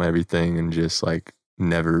from everything and just like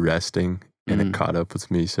never resting, and it caught up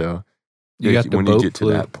with me. So You got the when boat you get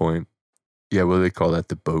flu. to that point, yeah, what do they call that?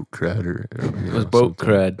 The boat crud, or It was boat something.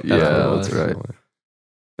 crud. Yeah, what it that's was. right.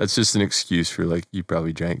 That's just an excuse for like you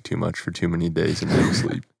probably drank too much for too many days and didn't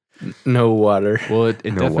sleep. No water. Well, it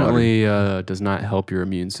No definitely does not help your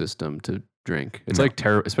immune system to drink. It's No. like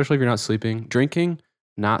terrible, especially if you're not sleeping. Drinking,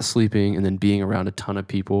 not sleeping, and then being around a ton of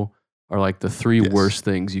people are like the three Yes. worst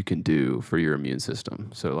things you can do for your immune system.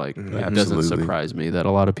 So like Mhm. it doesn't Absolutely. surprise me that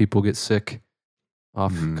a lot of people get sick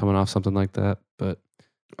off Mhm. coming off something like that. But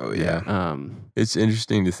Oh Yeah. It's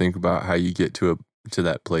interesting to think about how you get to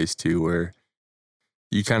that place too, where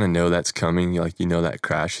you kind of know that's coming. Like, you know, that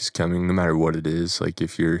crash is coming no matter what it is. Like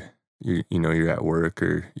if you're at work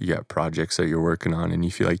or you got projects that you're working on, and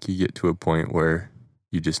you feel like you get to a point where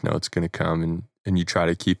you just know it's going to come, and you try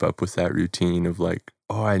to keep up with that routine of like,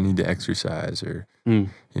 oh, I need to exercise, or, Mm.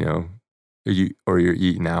 you know, or you're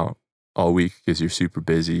eating out all week because you're super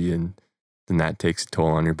busy, and then that takes a toll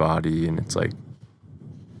on your body. And it's like,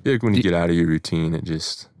 I feel like when you get out of your routine, it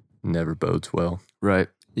just never bodes well. Right.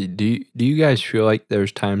 Do you guys feel like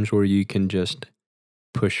there's times where you can just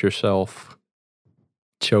push yourself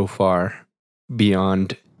so far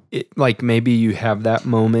beyond it? Like maybe you have that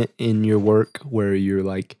moment in your work where you're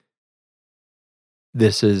like,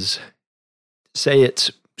 this is, say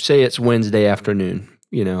it's Wednesday afternoon,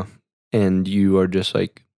 you know, and you are just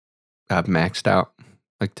like, I've maxed out.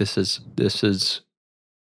 Like this is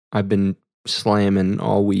I've been slamming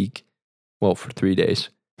all week, well, for 3 days,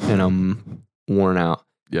 and I'm worn out.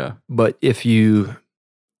 Yeah. But if you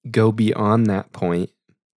go beyond that point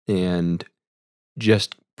and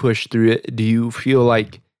just push through it, do you feel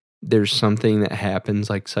like there's something that happens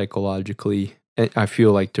like psychologically? I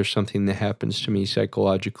feel like there's something that happens to me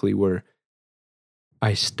psychologically where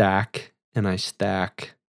I stack and I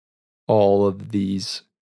stack all of these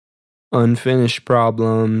unfinished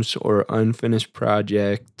problems or unfinished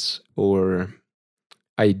projects or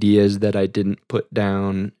ideas that I didn't put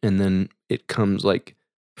down, and then it comes like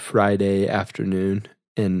Friday afternoon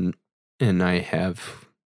and I have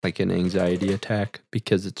like an anxiety attack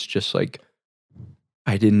because it's just like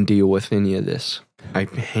I didn't deal with any of this. I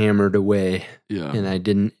hammered away Yeah. and I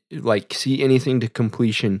didn't like see anything to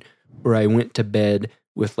completion, or I went to bed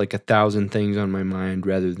with like 1,000 things on my mind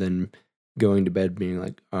rather than going to bed being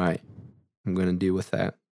like, all right, I'm going to deal with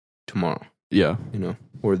that tomorrow, Yeah. you know,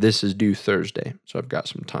 or this is due Thursday, so I've got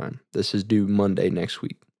some time. This is due Monday next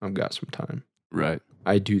week. I've got some time. Right.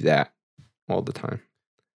 I do that all the time.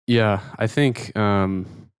 Yeah, I think when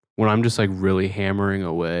I'm just like really hammering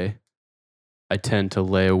away, I tend to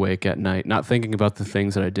lay awake at night, not thinking about the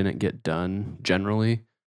things that I didn't get done generally,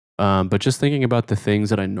 but just thinking about the things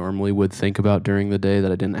that I normally would think about during the day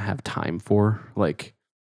that I didn't have time for, like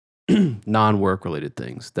non-work related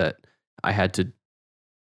things that I had to.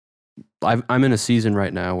 I'm in a season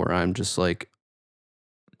right now where I'm just like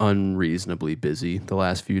unreasonably busy the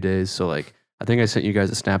last few days. So like, I think I sent you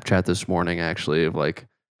guys a Snapchat this morning actually of like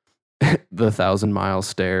the 1,000-mile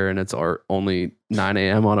stare, and it's only 9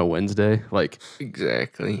 a.m. on a Wednesday. Like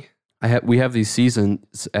Exactly. we have these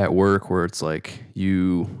seasons at work where it's like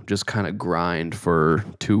you just kind of grind for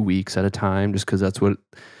 2 weeks at a time, just because that's what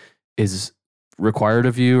is required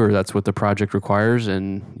of you, or that's what the project requires,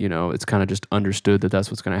 and you know it's kind of just understood that that's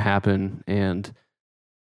what's going to happen. And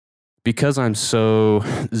because I'm so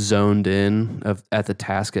zoned in at the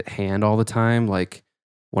task at hand all the time, like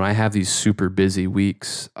when I have these super busy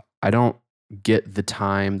weeks, I don't get the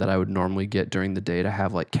time that I would normally get during the day to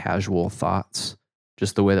have like casual thoughts,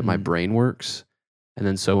 just the way that my brain works. And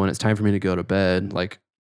then so when it's time for me to go to bed, like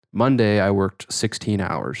Monday, I worked 16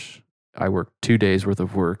 hours. I worked 2 days worth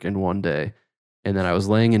of work in one day. And then I was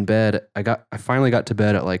laying in bed. I finally got to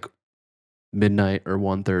bed at like midnight or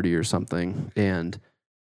 1:30 or something. And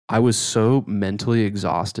I was so mentally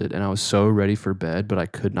exhausted and I was so ready for bed, but I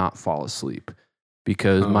could not fall asleep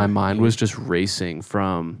because my mind was just racing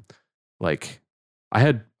from like I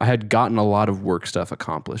had gotten a lot of work stuff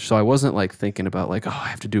accomplished. So I wasn't like thinking about like, oh, I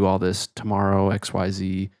have to do all this tomorrow,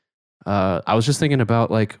 XYZ. I was just thinking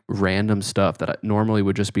about like random stuff that normally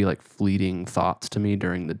would just be like fleeting thoughts to me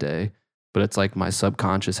during the day, but it's like my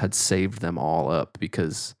subconscious had saved them all up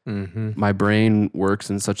because Mm-hmm. my brain works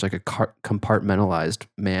in such like a compartmentalized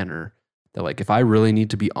manner that like if I really need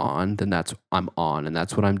to be on, then I'm on, and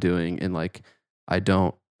that's what I'm doing, and like I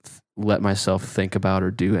don't let myself think about or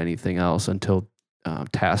do anything else until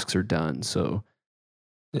tasks are done. So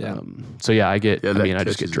Yeah. I get. Yeah, I that mean, I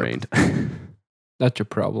just get catches up. drained. That's your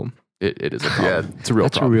problem. It is a problem. It's a real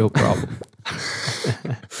That's problem. a real problem.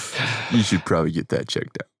 You should probably get that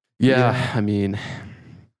checked out. Yeah, I mean,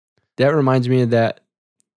 That reminds me of that,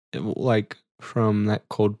 like from that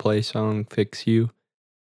Coldplay song "Fix You."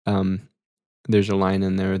 There's a line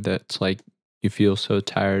in there that's like, "You feel so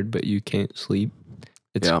tired, but you can't sleep."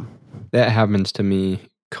 yeah, That happens to me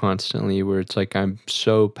constantly, where it's like I'm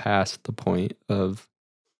so past the point of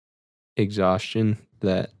exhaustion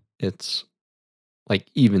that it's like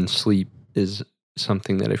even sleep is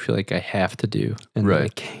something that I feel like I have to do, and then I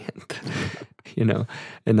Right. can't.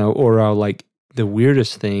 Or I'll like, the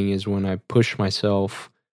weirdest thing is when I push myself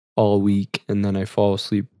all week and then I fall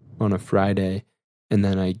asleep on a Friday, and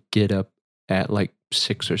then I get up at like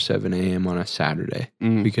 6 or 7 a.m. on a Saturday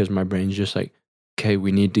Mm, because my brain's just like, okay,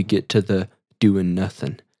 we need to get to the doing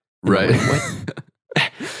nothing. And I'm right. like, what?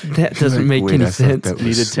 That doesn't Like, make wait, any I thought sense. that was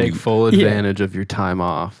Need to take sweet. full Yeah. advantage of your time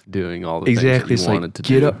off doing all the Exactly. things that It's you like, wanted to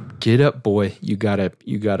get do. get up, boy. You gotta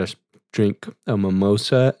drink a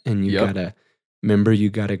mimosa, and you Yep. gotta remember, you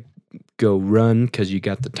gotta go run because you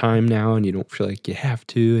got the time now, and you don't feel like you have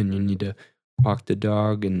to, and you need to walk the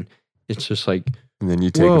dog, and it's just like, And then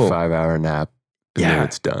you take Whoa. a 5-hour nap, and Yeah. then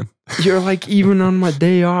it's done. you're like, even on my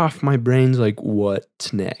day off, my brain's like,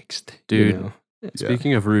 what's next? Dude. Yeah.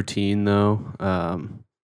 Speaking of routine, though,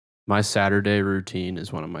 my Saturday routine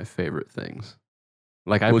is one of my favorite things.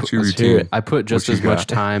 Like What's your let's hear routine? it. I put just What you as much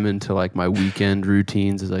got? time into like my weekend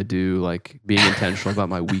routines as I do like being intentional about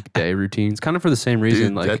my weekday routines. Kind of for the same reason,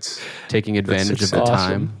 Dude, like that's taking advantage of the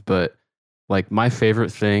awesome. time. But like my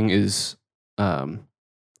favorite thing is,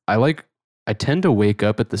 I tend to wake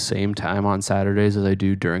up at the same time on Saturdays as I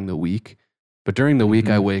do during the week. But during the week,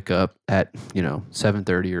 I Mhm. wake up at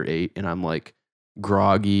 7:30 or 8, and I'm like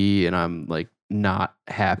groggy, and I'm like not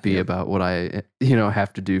happy Yep. about what I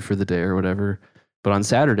have to do for the day or whatever. But on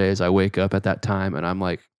Saturdays, I wake up at that time, and I'm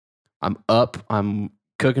like, I'm up, I'm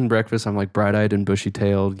cooking breakfast, I'm like bright eyed and bushy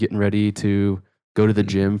tailed, getting ready to go to the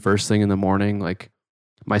gym first thing in the morning. Like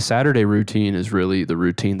my Saturday routine is really the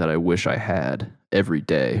routine that I wish I had every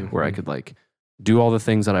day, where I Mhm. could like do all the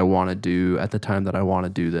things that I want to do at the time that I want to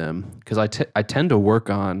do them. Because I tend to work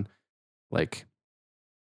on like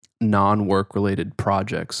non-work related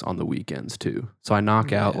projects on the weekends too. So I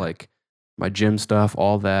knock out Yeah. like my gym stuff,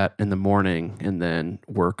 all that in the morning, and then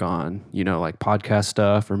work on like podcast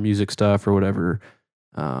stuff or music stuff or whatever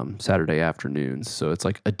Saturday afternoons. So it's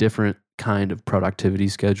like a different kind of productivity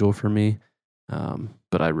schedule for me.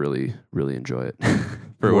 But I really, really enjoy it.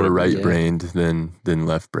 For more whatever reason. right-brained than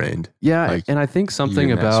left-brained. Yeah, Like, and I think something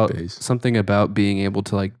in that about space. being able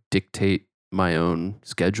to like dictate my own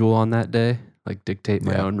schedule on that day, like dictate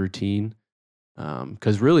my Yeah. own routine.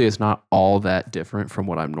 Because really, it's not all that different from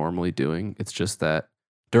what I'm normally doing. It's just that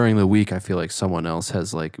during the week, I feel like someone else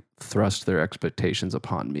has like thrust their expectations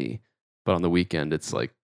upon me. But on the weekend, it's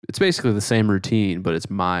like it's basically the same routine, but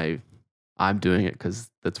I'm doing it because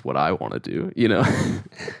that's what I want to do.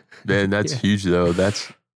 Man, that's Yeah. huge though.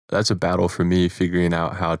 That's a battle for me figuring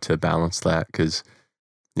out how to balance that, because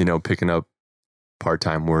picking up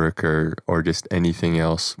part-time work or just anything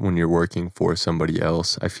else when you're working for somebody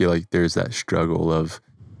else, I feel like there's that struggle of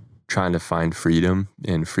trying to find freedom,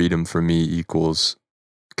 and freedom for me equals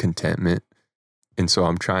contentment. And so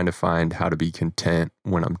I'm trying to find how to be content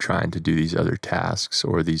when I'm trying to do these other tasks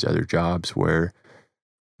or these other jobs, where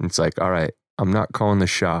it's like, all right, I'm not calling the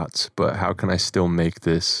shots, but how can I still make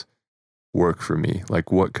this work for me?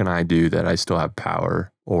 Like, what can I do that I still have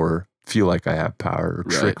power, or feel like I have power, or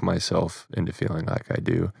Right. trick myself into feeling like I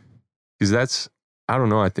do? Because I don't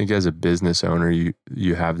know, I think as a business owner,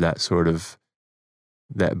 you have that sort of,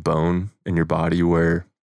 that bone in your body where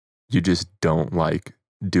you just don't like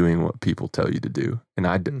doing what people tell you to do. And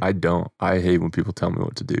I don't. I hate when people tell me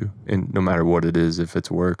what to do. And no matter what it is, if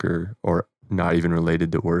it's work or not even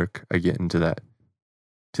related to work, I get into that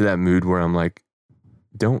mood where I'm like,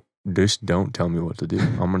 don't tell me what to do.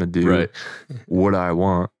 I'm going to do Right. what I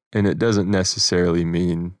want. And it doesn't necessarily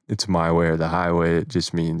mean it's my way or the highway. It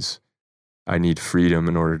just means I need freedom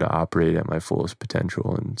in order to operate at my fullest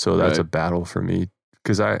potential. And so that's Right. a battle for me,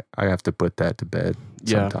 because I have to put that to bed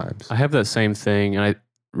Yeah. sometimes. I have that same thing, and I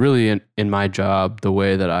really in my job, the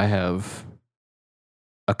way that I have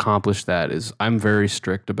accomplish that is I'm very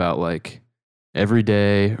strict about like every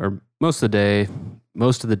day or most of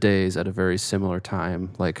the days at a very similar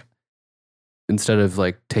time. Like instead of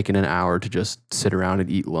like taking an hour to just sit around and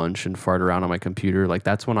eat lunch and fart around on my computer, like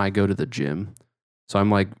that's when I go to the gym. So I'm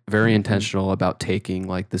like very intentional about taking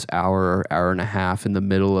like this hour or hour and a half in the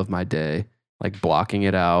middle of my day, like blocking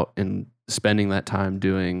it out and spending that time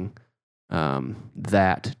doing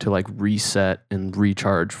that to like reset and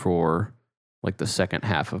recharge for like the second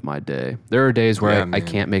half of my day. There are days where I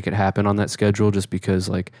can't make it happen on that schedule just because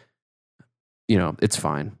like, you know, it's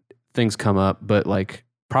fine. Things come up, but like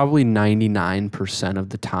probably 99% of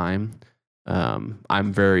the time,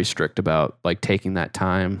 I'm very strict about like taking that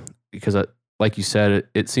time because like you said,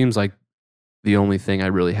 it seems like the only thing I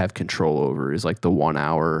really have control over is like the 1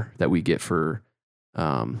 hour that we get for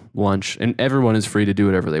lunch, and everyone is free to do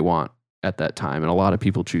whatever they want at that time. And a lot of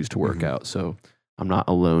people choose to work out. So I'm not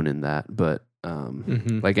alone in that, but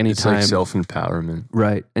like anytime, it's like self-empowerment,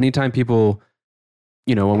 right? Anytime people,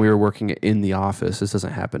 you know, when we were working in the office, this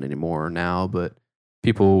doesn't happen anymore now, but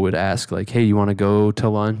people would ask like, hey, you want to go to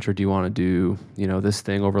lunch or do you want to do, you know, this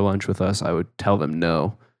thing over lunch with us? I would tell them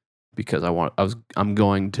no, because I'm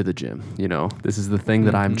going to the gym. You know, this is the thing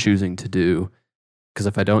that I'm choosing to do. Because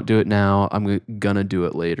if I don't do it now, I'm gonna do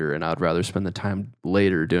it later, and I'd rather spend the time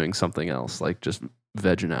later doing something else, like just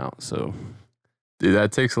vegging out. So, dude,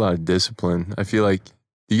 that takes a lot of discipline. I feel like,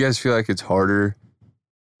 do you guys feel like it's harder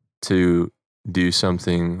to do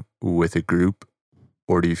something with a group,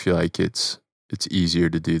 or do you feel like it's easier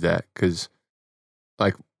to do that? Because,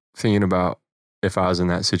 like, thinking about if I was in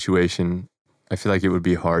that situation, I feel like it would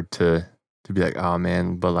be hard to be like, oh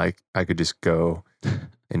man, but like I could just go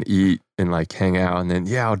and eat and like hang out, and then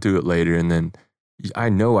I'll do it later, and then I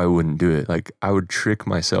know I wouldn't do it. Like I would trick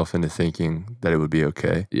myself into thinking that it would be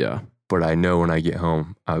okay. Yeah. But I know when I get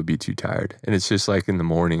home, I would be too tired. And it's just like in the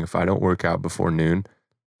morning, if I don't work out before noon,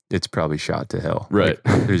 it's probably shot to hell. Right.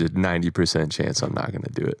 Like, there's a 90% chance I'm not going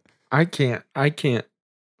to do it. I can't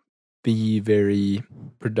be very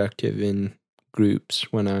productive in groups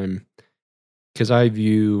because I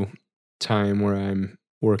view time where I'm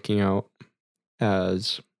working out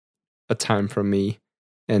as a time for me.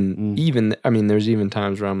 And even, I mean, there's even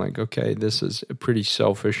times where I'm like, okay, this is a pretty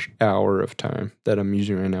selfish hour of time that I'm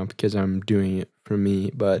using right now because I'm doing it for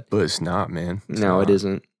me. But it's not, man. It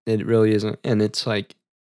isn't. It really isn't. And it's like,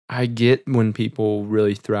 I get when people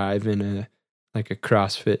really thrive in a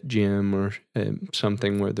CrossFit gym or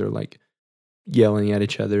something where they're like yelling at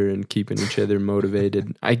each other and keeping each other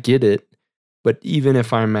motivated. I get it. But even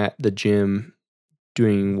if I'm at the gym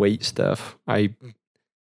doing weight stuff,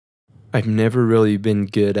 I've never really been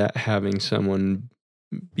good at having someone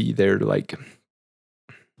be there to like.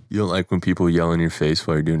 You don't like when people yell in your face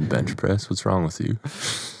while you're doing bench press? What's wrong with you?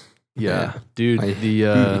 Yeah, dude.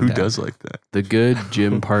 Who does like that? The good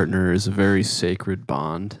gym partner is a very sacred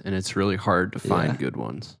bond, and it's really hard to find good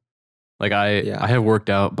ones. Like I have worked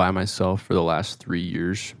out by myself for the last 3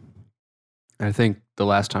 years. I think the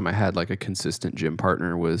last time I had like a consistent gym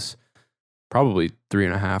partner was probably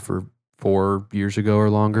 3.5 or 4 years ago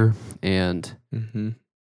or longer. And,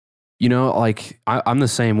 you know, like I'm the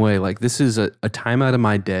same way. Like this is a time out of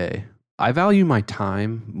my day. I value my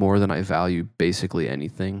time more than I value basically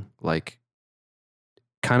anything, like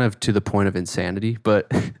kind of to the point of insanity.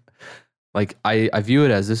 But like I view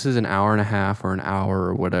it as this is an hour and a half or an hour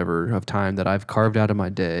or whatever of time that I've carved out of my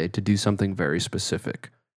day to do something very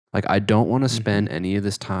specific. Like I don't want to spend any of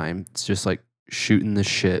this time. It's just like shooting the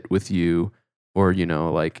shit with you, or, you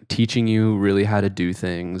know, like teaching you really how to do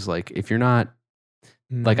things. Like if you're not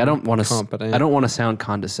like, I don't want to sound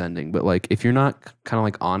condescending, but like if you're not kind of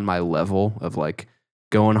like on my level of like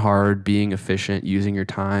going hard, being efficient, using your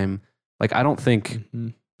time, like I don't think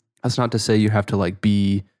that's not to say you have to like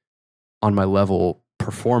be on my level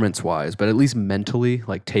performance wise, but at least mentally,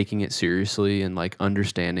 like taking it seriously and like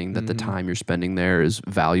understanding that the time you're spending there is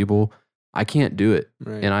valuable. I can't do it.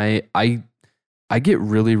 Right. And I get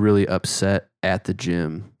really, really upset at the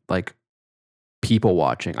gym, like people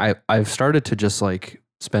watching. I've started to just like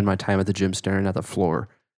spend my time at the gym staring at the floor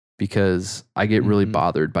because I get really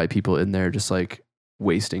bothered by people in there just like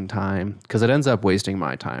wasting time, because it ends up wasting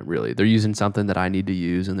my time. Really, they're using something that I need to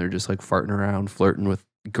use and they're just like farting around, flirting with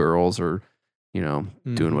girls, or, you know,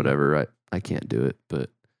 doing whatever. I can't do it.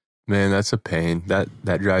 But man, that's a pain. That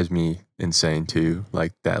drives me insane too.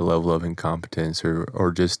 Like that level of incompetence,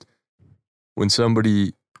 or just when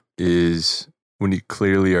when you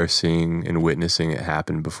clearly are seeing and witnessing it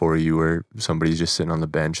happen before you, where somebody's just sitting on the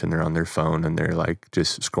bench and they're on their phone and they're like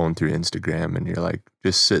just scrolling through Instagram, and you're like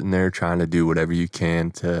just sitting there trying to do whatever you can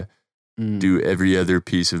to do every other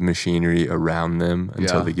piece of machinery around them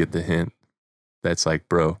until Yeah. they get the hint. That's like,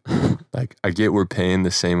 bro, like I get we're paying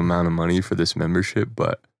the same amount of money for this membership,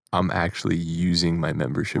 but I'm actually using my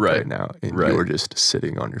membership right now, and Right. you're just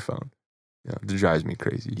sitting on your phone. It drives me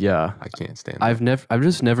crazy. Yeah. I can't stand it. I've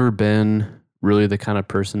just never been really the kind of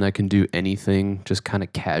person that can do anything just kind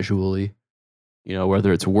of casually. You know,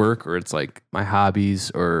 whether it's work or it's like my hobbies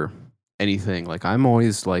or anything. Like I'm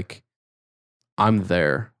always like I'm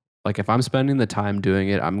there. Like if I'm spending the time doing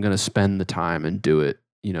it, I'm going to spend the time and do it,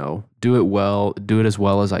 you know, do it well, do it as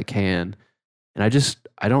well as I can. And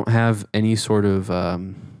I don't have any sort of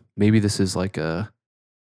maybe this is like I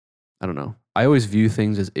don't know. I always view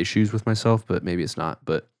things as issues with myself, but maybe it's not.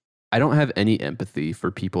 But I don't have any empathy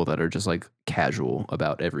for people that are just like casual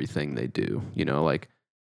about everything they do. You know, like,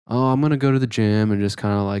 oh, I'm going to go to the gym and just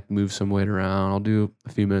kind of like move some weight around. I'll do a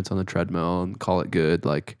few minutes on the treadmill and call it good.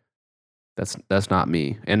 Like, that's not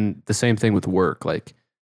me. And the same thing with work. Like,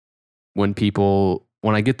 when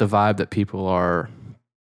I get the vibe that people are,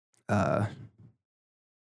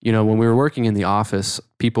 you know, when we were working in the office,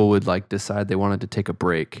 people would like decide they wanted to take a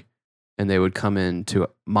break and they would come into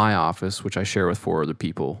my office, which I share with 4 other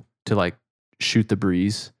people, to like shoot the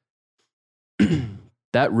breeze.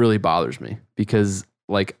 That really bothers me because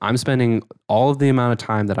like I'm spending all of the amount of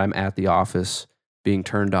time that I'm at the office being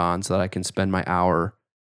turned on so that I can spend my hour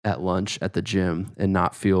at lunch at the gym and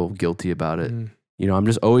not feel guilty about it. You know, I'm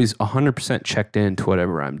just always 100% checked in to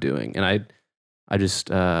whatever I'm doing. And I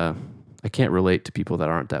just, I can't relate to people that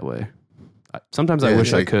aren't that way. Sometimes I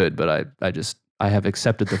wish I could, but I have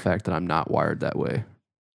accepted the fact that I'm not wired that way.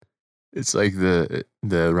 It's like the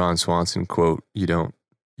Ron Swanson quote, you don't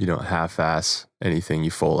half-ass anything,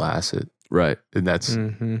 you full-ass it. Right. And that's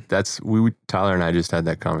Tyler and I just had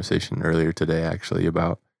that conversation earlier today actually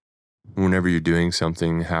about whenever you're doing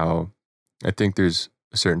something, how I think there's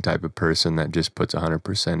a certain type of person that just puts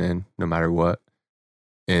 100% in no matter what.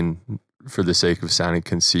 And for the sake of sounding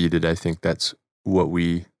conceited, I think that's what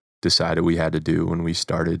we decided we had to do when we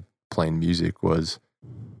started playing music was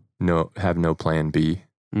have no plan B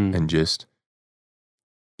and just,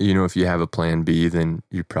 you know, if you have a plan B, then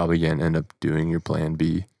you're probably going to end up doing your plan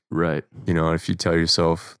B. Right. You know, if you tell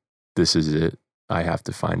yourself, this is it, I have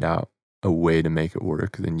to find out a way to make it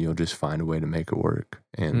work, then you'll just find a way to make it work.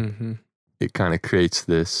 And it kind of creates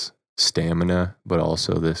this stamina, but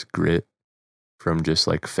also this grit from just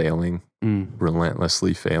like failing,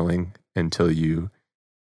 relentlessly failing until you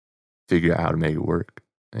figure out how to make it work.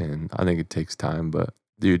 And I think it takes time, but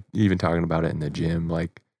dude, even talking about it in the gym,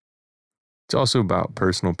 like it's also about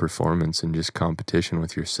personal performance and just competition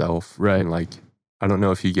with yourself. Right. And like, I don't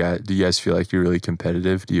know if do you guys feel like you're really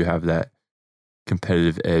competitive? Do you have that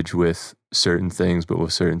competitive edge with certain things, but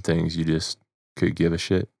with certain things you just could give a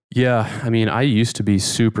shit? Yeah. I mean, I used to be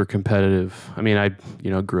super competitive. I mean, I,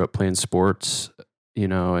 you know, grew up playing sports, you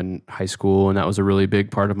know, in high school, and that was a really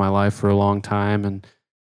big part of my life for a long time. And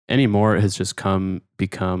anymore, it has just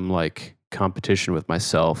become like competition with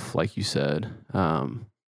myself, like you said.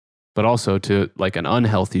 But also to like an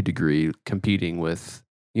unhealthy degree, competing with,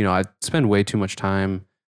 you know, I spend way too much time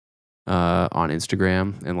on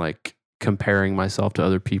Instagram and like comparing myself to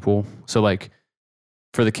other people. So like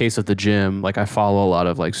for the case of the gym, like I follow a lot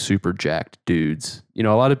of like super jacked dudes. You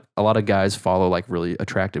know, a lot of guys follow like really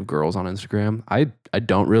attractive girls on Instagram. I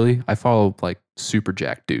don't really. I follow like super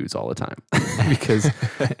jacked dudes all the time because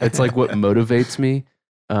it's like what motivates me.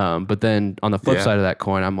 But then on the flip side of that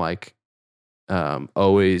coin, I'm like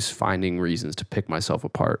always finding reasons to pick myself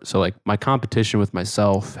apart. So like my competition with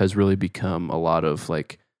myself has really become a lot of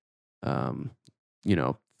like, you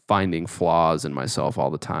know, finding flaws in myself all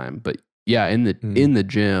the time. But yeah, in the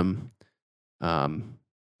gym,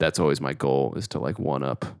 that's always my goal is to like one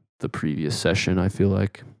up the previous session. I feel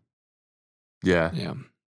like. Yeah.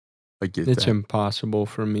 I get it's that. impossible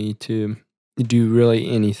for me to do really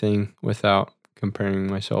anything without comparing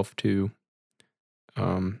myself to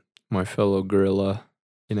my fellow gorilla.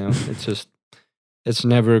 You know, it's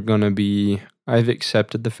never going to be. I've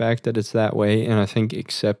accepted the fact that it's that way, and I think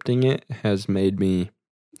accepting it has made me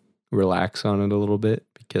relax on it a little bit,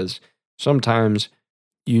 because sometimes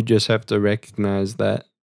you just have to recognize that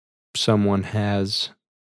someone has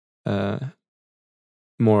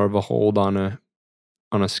more of a hold on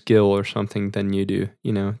a skill or something than you do.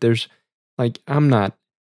 You know, there's like I'm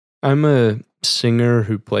a singer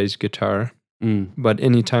who plays guitar, but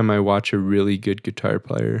anytime I watch a really good guitar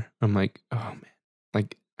player, I'm like, oh man,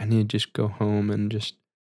 like I need to just go home and just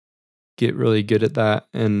get really good at that.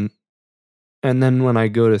 And then when I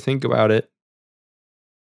go to think about it,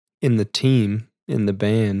 in the team, in the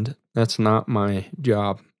band, that's not my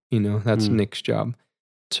job. You know, that's Nick's job.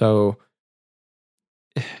 So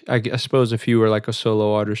I suppose if you were like a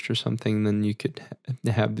solo artist or something, then you could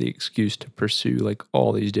have the excuse to pursue like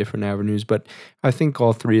all these different avenues. But I think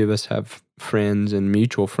all three of us have friends and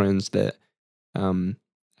mutual friends that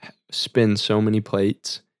spin so many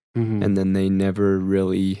plates, and then they never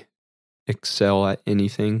really excel at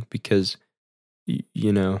anything because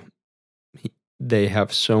they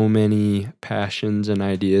have so many passions and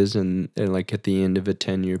ideas, and like at the end of a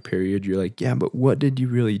 10-year period, you're like, yeah, but what did you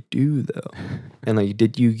really do though? And like,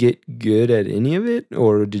 did you get good at any of it,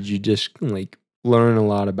 or did you just like learn a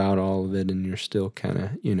lot about all of it and you're still kind of,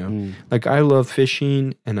 like I love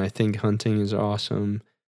fishing and I think hunting is awesome,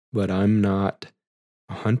 but I'm not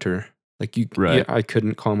a hunter. Like I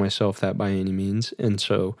couldn't call myself that by any means. And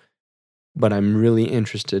so, but I'm really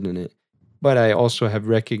interested in it. But I also have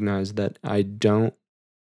recognized that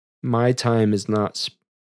my time is not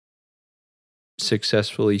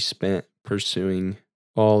successfully spent pursuing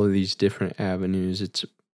all of these different avenues. It's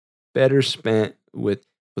better spent with,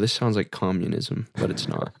 well, this sounds like communism, but it's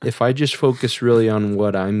not. If I just focus really on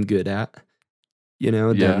what I'm good at,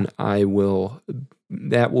 then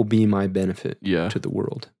that will be my benefit to the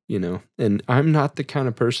world, And I'm not the kind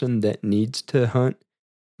of person that needs to hunt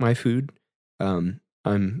my food.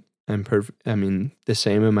 I'm perfect. I mean, the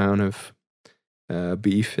same amount of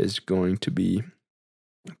beef is going to be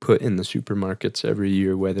put in the supermarkets every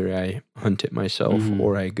year, whether I hunt it myself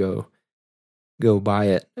or I go buy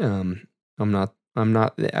it. I'm not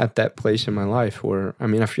at that place in my life where, I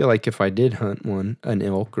mean, I feel like if I did hunt an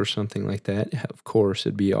elk or something like that, of course,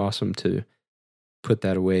 it'd be awesome to put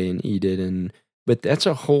that away and eat it. But that's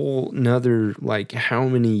a whole nother, like, how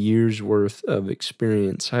many years worth of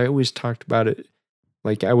experience. I always talked about it.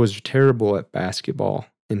 Like, I was terrible at basketball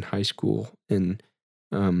in high school. And,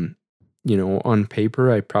 on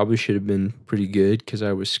paper, I probably should have been pretty good because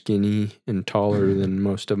I was skinny and taller than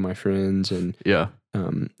most of my friends. And,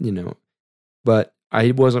 but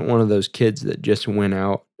I wasn't one of those kids that just went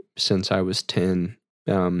out since I was 10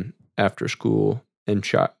 after school and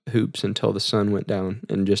shot hoops until the sun went down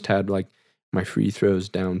and just had, like, my free throws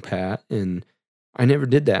down pat. And I never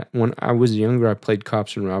did that. When I was younger, I played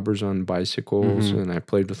cops and robbers on bicycles and I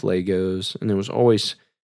played with Legos, and it was always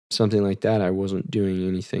something like that. I wasn't doing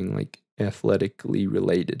anything like athletically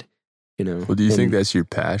related, Well, do you think that's your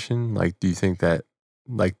passion? Like, do you think that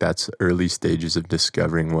like that's early stages of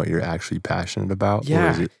discovering what you're actually passionate about? Yeah.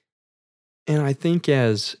 Or is it... And I think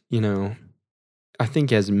as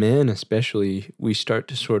men, especially, we start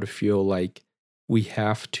to sort of feel like we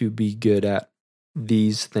have to be good at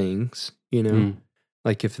these things,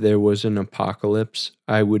 Like if there was an apocalypse,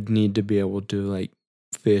 I would need to be able to like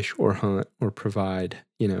fish or hunt or provide,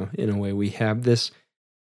 in a way. We have this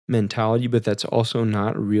mentality, but that's also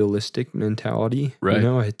not a realistic mentality. Right.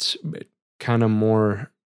 It's kind of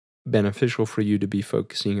more beneficial for you to be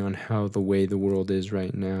focusing on how the way the world is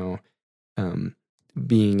right now,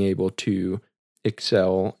 being able to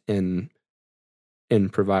excel and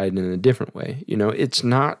provide in a different way. It's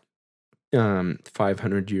not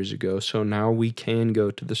 500 years ago. So now we can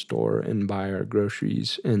go to the store and buy our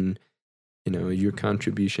groceries, and your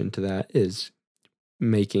contribution to that is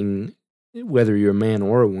making, whether you're a man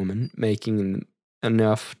or a woman, making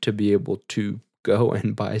enough to be able to go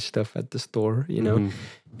and buy stuff at the store, And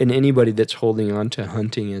anybody that's holding on to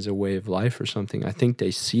hunting as a way of life or something, I think they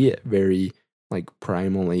see it very like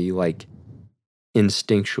primally, like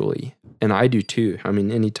instinctually. And I do too. I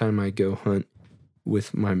mean, anytime I go hunt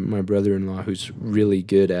with my brother-in-law, who's really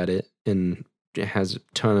good at it and has a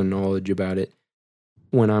ton of knowledge about it,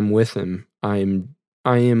 when I'm with him, I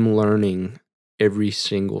am learning every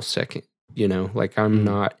single second, like I'm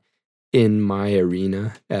not in my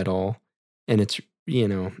arena at all. And it's,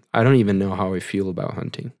 I don't even know how I feel about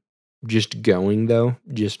hunting. Just going though,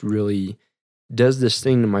 just really does this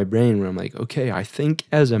thing to my brain where I'm like, okay, I think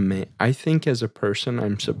as a person,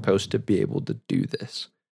 I'm supposed to be able to do this.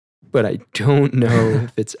 But I don't know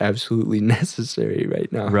if it's absolutely necessary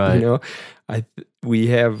right now. Right. We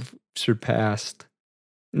have surpassed,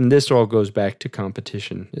 and this all goes back to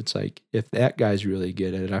competition. It's like, if that guy's really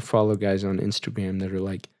good at it, I follow guys on Instagram that are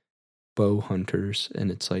like bow hunters,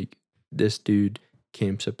 and it's like, this dude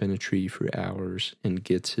camps up in a tree for hours and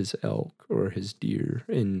gets his elk or his deer,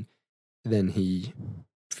 and then he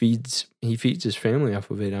feeds his family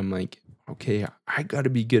off of it. I'm like, okay, I got to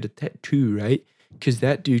be good at that too, right? Because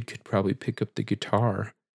that dude could probably pick up the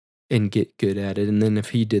guitar and get good at it. And then if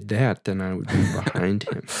he did that, then I would be behind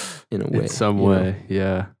him in a way. In some way,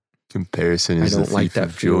 yeah. Comparison is the thief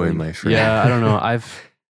of joy, my friend. Yeah, I don't know.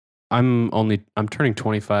 I'm turning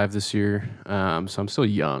 25 this year, so I'm still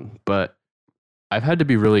young. But I've had to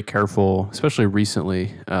be really careful, especially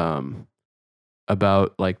recently,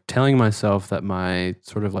 about like telling myself that my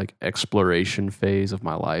sort of like exploration phase of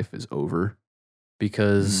my life is over.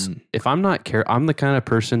 Because if I'm not I'm the kind of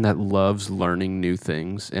person that loves learning new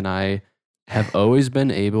things, and I have always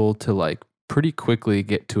been able to like pretty quickly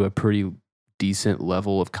get to a pretty decent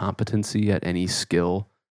level of competency at any skill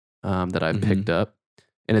that I've picked up.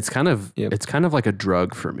 And it's kind of like a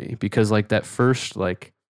drug for me, because like that first,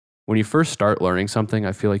 like when you first start learning something,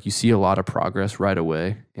 I feel like you see a lot of progress right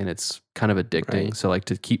away, and it's kind of addicting. Right. So like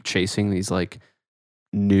to keep chasing these like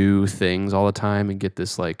new things all the time and get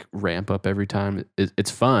this like ramp up every time,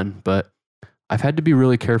 it's fun, but I've had to be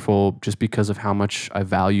really careful just because of how much I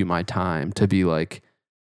value my time, to be like,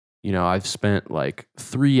 you know, I've spent like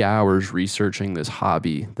 3 hours researching this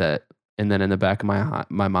hobby that, and then in the back of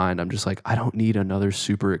my mind, I'm just like, I don't need another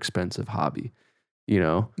super expensive hobby, you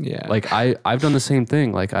know? Yeah. Like I've done the same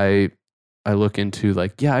thing. Like I look into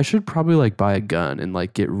like, yeah, I should probably like buy a gun and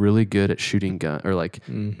like get really good at shooting gun, or like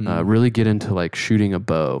really get into like shooting a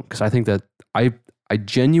bow. Cause I think that I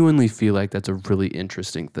genuinely feel like that's a really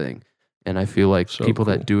interesting thing. And I feel like people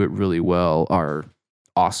that do it really well are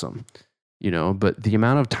awesome, you know, but the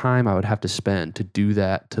amount of time I would have to spend to do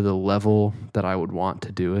that to the level that I would want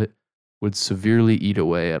to do it would severely eat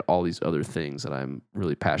away at all these other things that I'm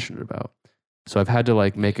really passionate about. So I've had to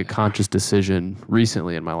like make a conscious decision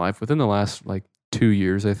recently in my life, within the last like 2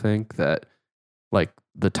 years, I think, that like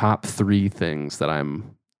the top 3 things that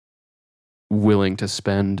I'm willing to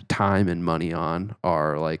spend time and money on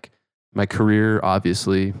are like my career,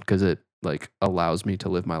 obviously, because it like allows me to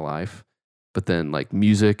live my life. But then like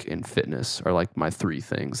music and fitness are like my 3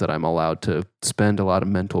 things that I'm allowed to spend a lot of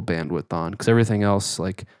mental bandwidth on, because everything else,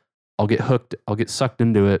 like I'll get sucked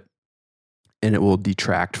into it, and it will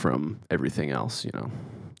detract from everything else, you know?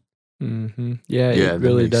 Yeah, Yeah, it that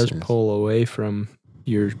really makes does sense. pull away from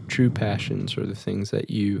your true passions, or the things that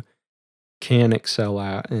you can excel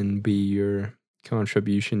at and be your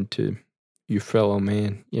contribution to your fellow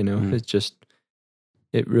man. You know, Mhm. it's just,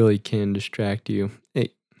 it really can distract you.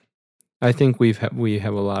 I think we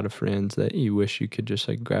have a lot of friends that you wish you could just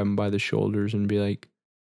like grab them by the shoulders and be like,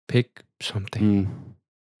 pick something,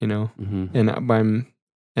 you know? Mm-hmm.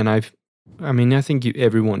 I mean, I think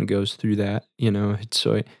everyone goes through that, you know.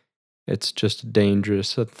 It's just a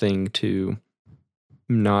dangerous thing to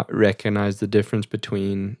not recognize the difference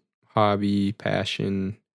between hobby,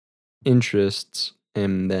 passion, interests,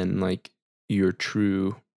 and then like your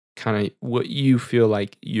true kind of what you feel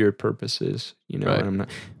like your purpose is, you know. Right. And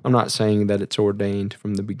I'm not saying that it's ordained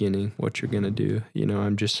from the beginning what you're going to do, you know.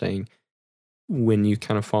 I'm just saying, when you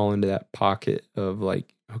kind of fall into that pocket of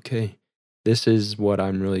like, okay, this is what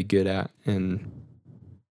I'm really good at, and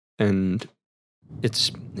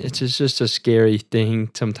it's just a scary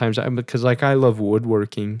thing sometimes, because like I love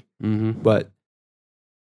woodworking, but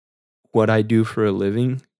what I do for a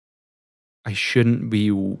living, I shouldn't be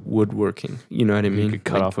woodworking. You know what I mean? You could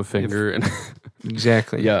cut Like, off a finger and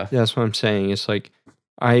exactly. Yeah. That's what I'm saying. It's like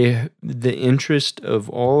the interest of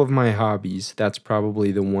all of my hobbies, that's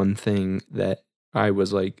probably the one thing that I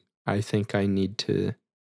was like, I think I need to,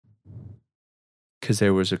 because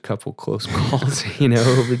there was a couple close calls, you know,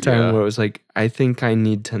 over time Yeah. where it was like, I think I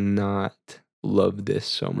need to not love this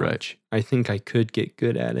so much. Right. I think I could get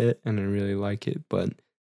good at it and I really like it, but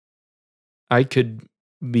I could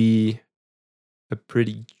be a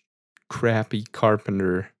pretty crappy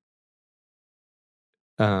carpenter,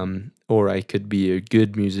 or I could be a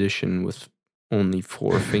good musician with only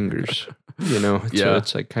 4 fingers, you know? So Yeah.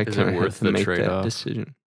 it's like I Is it kind of have worth to the make that trade-off?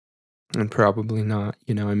 decision. And probably not,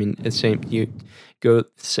 you know. I mean, you go the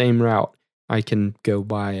same route. I can go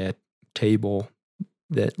buy a table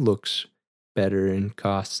that looks better and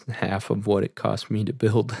costs half of what it cost me to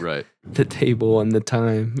build Right. the table and the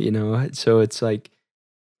time, you know. So it's like,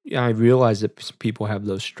 I realize that people have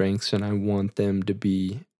those strengths and I want them to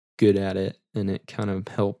be good at it, and it kind of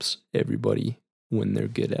helps everybody when they're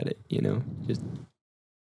good at it, you know. Just,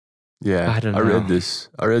 Yeah, I don't I read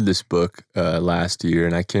know. this book last year,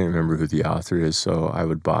 and I can't remember who the author is, so I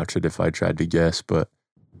would botch it if I tried to guess. But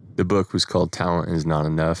the book was called "Talent Is Not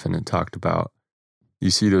Enough," and it talked about, you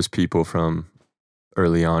see those people from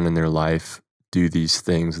early on in their life do these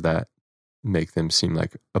things that make them seem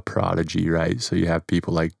like a prodigy, right? So you have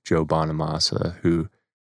people like Joe Bonamassa, who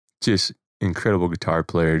just incredible guitar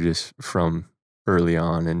player just from early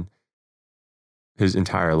on, and his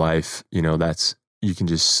entire life, you know, that's, you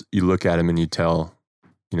look at him and you tell,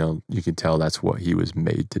 you know, you can tell that's what he was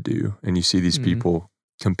made to do. And you see these Mhm. people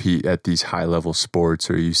compete at these high level sports,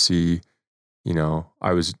 or you see, you know,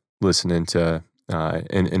 I was listening to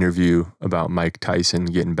an interview about Mike Tyson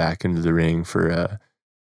getting back into the ring for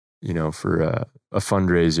for a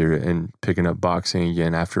fundraiser and picking up boxing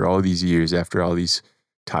again after all these years, after all these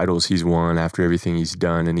titles he's won, after everything he's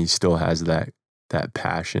done, and he still has that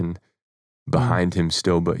passion behind him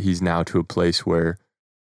still, but he's now to a place where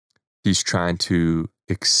he's trying to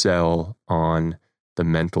excel on the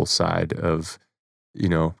mental side of,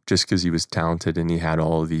 just because he was talented and he had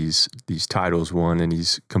all these titles won and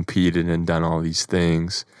he's competed and done all these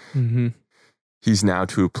things. Mm-hmm. He's now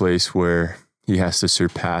to a place where he has to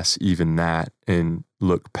surpass even that and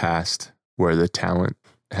look past where the talent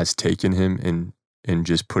has taken him and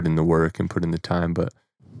just put in the work and put in the time.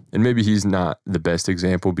 And maybe he's not the best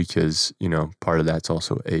example because, part of that's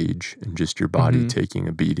also age and just your body taking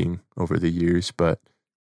a beating over the years. But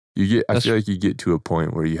I feel like you get to a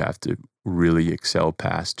point where you have to really excel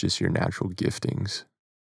past just your natural giftings.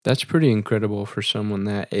 That's pretty incredible for someone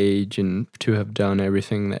that age and to have done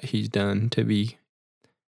everything that he's done, to be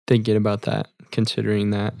thinking about that,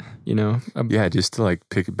 considering that, Yeah, just to like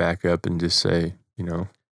pick it back up and just say,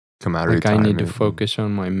 come out of like I retirement. need to focus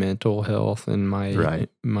on my mental health and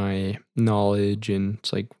my knowledge, and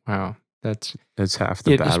it's like, wow, that's half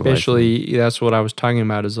the battle. Especially that's what I was talking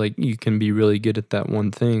about, is like you can be really good at that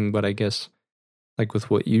one thing, but I guess like with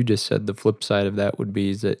what you just said, the flip side of that would be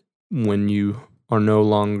is that when you are no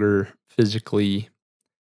longer physically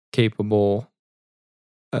capable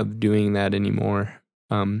of doing that anymore,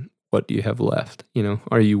 what do you have left?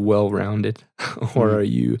 Are you well-rounded, or are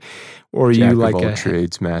you Jack like of all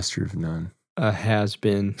trades, master of none? A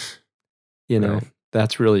has-been. Right.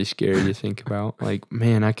 That's really scary to think about. Like,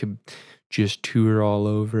 man, I could just tour all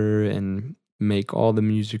over and make all the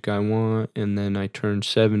music I want, and then I turn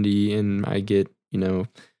 70 and I get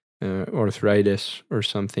arthritis or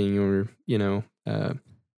something, or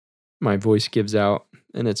my voice gives out,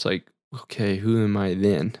 and it's like, okay, who am I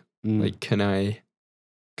then? Like,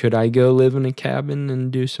 could I go live in a cabin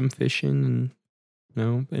and do some fishing?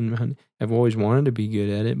 And and I've always wanted to be good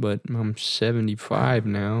at it, but I'm 75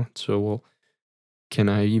 now, so can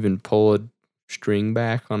I even pull a string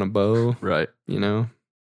back on a bow? Right. And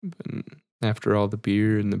after all the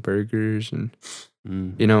beer and the burgers and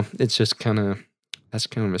it's just that's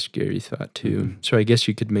kind of a scary thought too. So I guess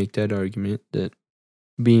you could make that argument that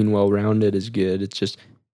being well-rounded is good. It's just,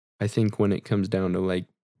 I think when it comes down to like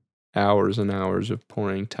hours and hours of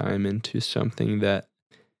pouring time into something that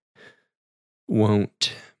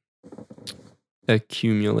won't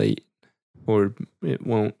accumulate, or it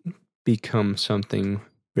won't become something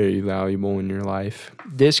very valuable in your life.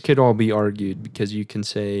 This could all be argued, because you can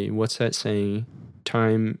say, what's that saying?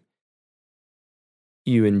 Time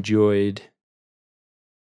you enjoyed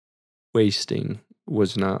wasting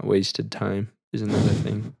was not wasted time. Isn't that a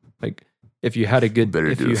thing? Like, if you had a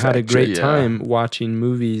great time watching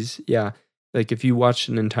movies, like if you watched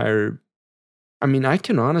an entire, I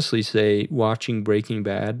can honestly say watching Breaking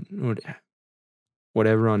Bad or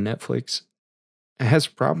whatever on Netflix has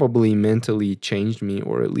probably mentally changed me,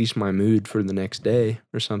 or at least my mood for the next day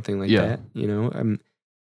or something like that.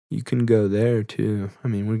 You can go there too.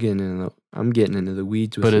 I'm getting into the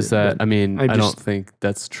weeds with it. But is that, I don't think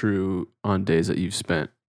that's true on days that you've spent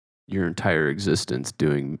your entire existence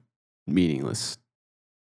doing meaningless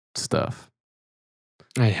stuff.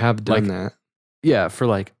 I have done that. Yeah, for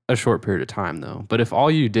like a short period of time though. But if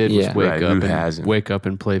all you did was wake up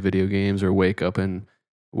and play video games, or wake up and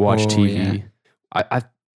watch TV, I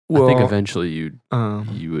think eventually you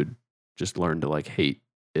would just learn to like hate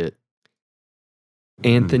it.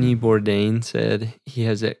 Anthony Bourdain said, he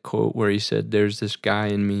has that quote where he said, there's this guy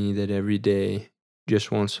in me that every day just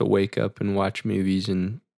wants to wake up and watch movies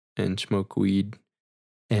and smoke weed,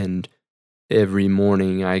 and every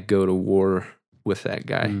morning I go to war with that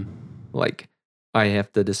guy. Like, I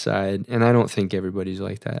have to decide, and I don't think everybody's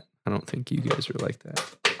like that. I don't think you guys are like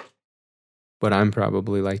that, but I'm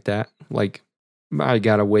probably like that. Like, I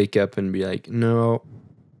gotta wake up and be like, no,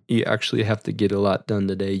 you actually have to get a lot done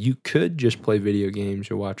today. You could just play video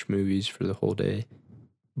games or watch movies for the whole day,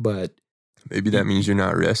 but maybe that means you're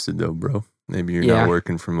not rested though, bro. Maybe you're not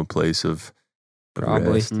working from a place of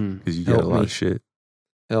rest, because you got a lot of shit.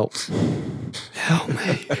 Help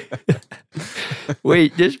me.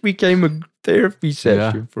 Wait, this became a therapy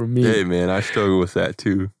session for me. Hey man, I struggle with that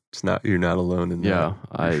too. You're not alone in that. Yeah,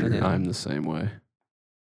 I'm the same way.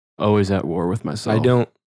 Always at war with myself.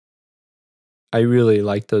 I really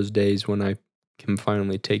like those days when I can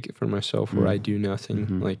finally take it for myself, where I do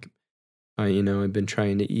nothing. Like, I've been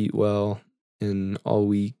trying to eat well and all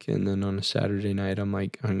week, and then on a Saturday night, I'm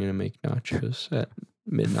like, I'm gonna make nachos at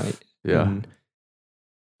midnight. Yeah.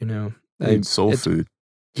 And, soul food.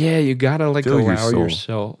 Yeah, you gotta like allow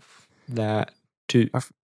yourself that to.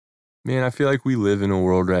 Man, I feel like we live in a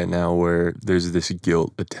world right now where there's this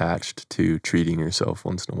guilt attached to treating yourself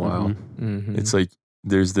once in a while. Mhm. It's like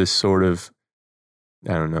there's this sort of,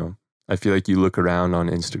 I don't know. I feel like you look around on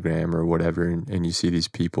Instagram or whatever and you see these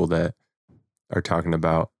people that are talking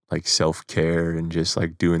about like self-care and just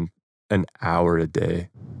like doing an hour a day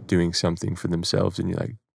doing something for themselves. And you're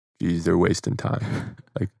like, geez, they're wasting time.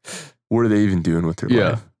 Like, what are they even doing with their Yeah.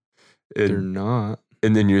 life? They're And, not.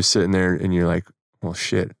 and then you're sitting there and you're like, well,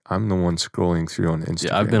 shit, I'm the one scrolling through on Instagram.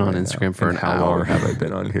 Yeah, I've been on right Instagram now. for And an how hour. long have I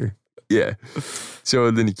been on here? Yeah.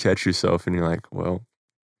 So then you catch yourself and you're like, well,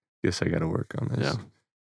 guess I got to work on this. Yeah.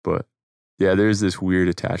 But yeah, there's this weird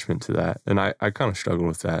attachment to that. And I kind of struggle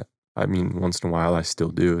with that. I mean, once in a while I still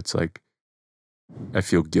do. It's like, I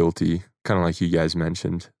feel guilty, kind of like you guys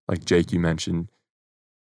mentioned, like Jake, you mentioned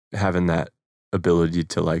having that ability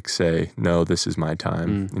to like say, no, this is my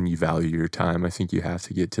time and you value your time. I think you have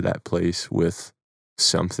to get to that place with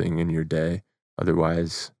something in your day.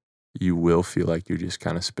 Otherwise, you will feel like you're just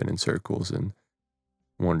kind of spinning circles and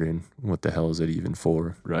wondering what the hell is it even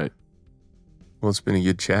for? Right. Well, it's been a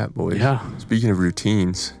good chat, boys. Yeah. Speaking of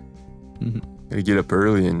routines, gotta get up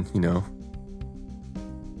early and,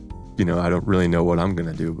 I don't really know what I'm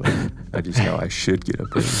gonna do, but I just know I should get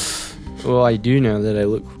up early. Well, I do know that I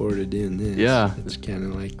look forward to doing this. Yeah. It's kind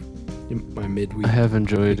of like my midweek. I have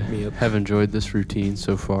enjoyed pick me up. this routine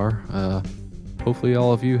so far. Hopefully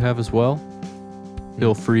all of you have as well.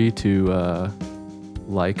 Feel free to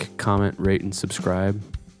like, comment, rate, and subscribe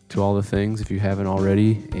to all the things if you haven't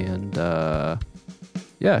already. And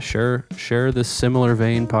share this similar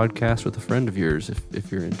vein podcast with a friend of yours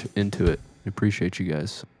if you're into it. We appreciate you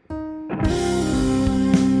guys.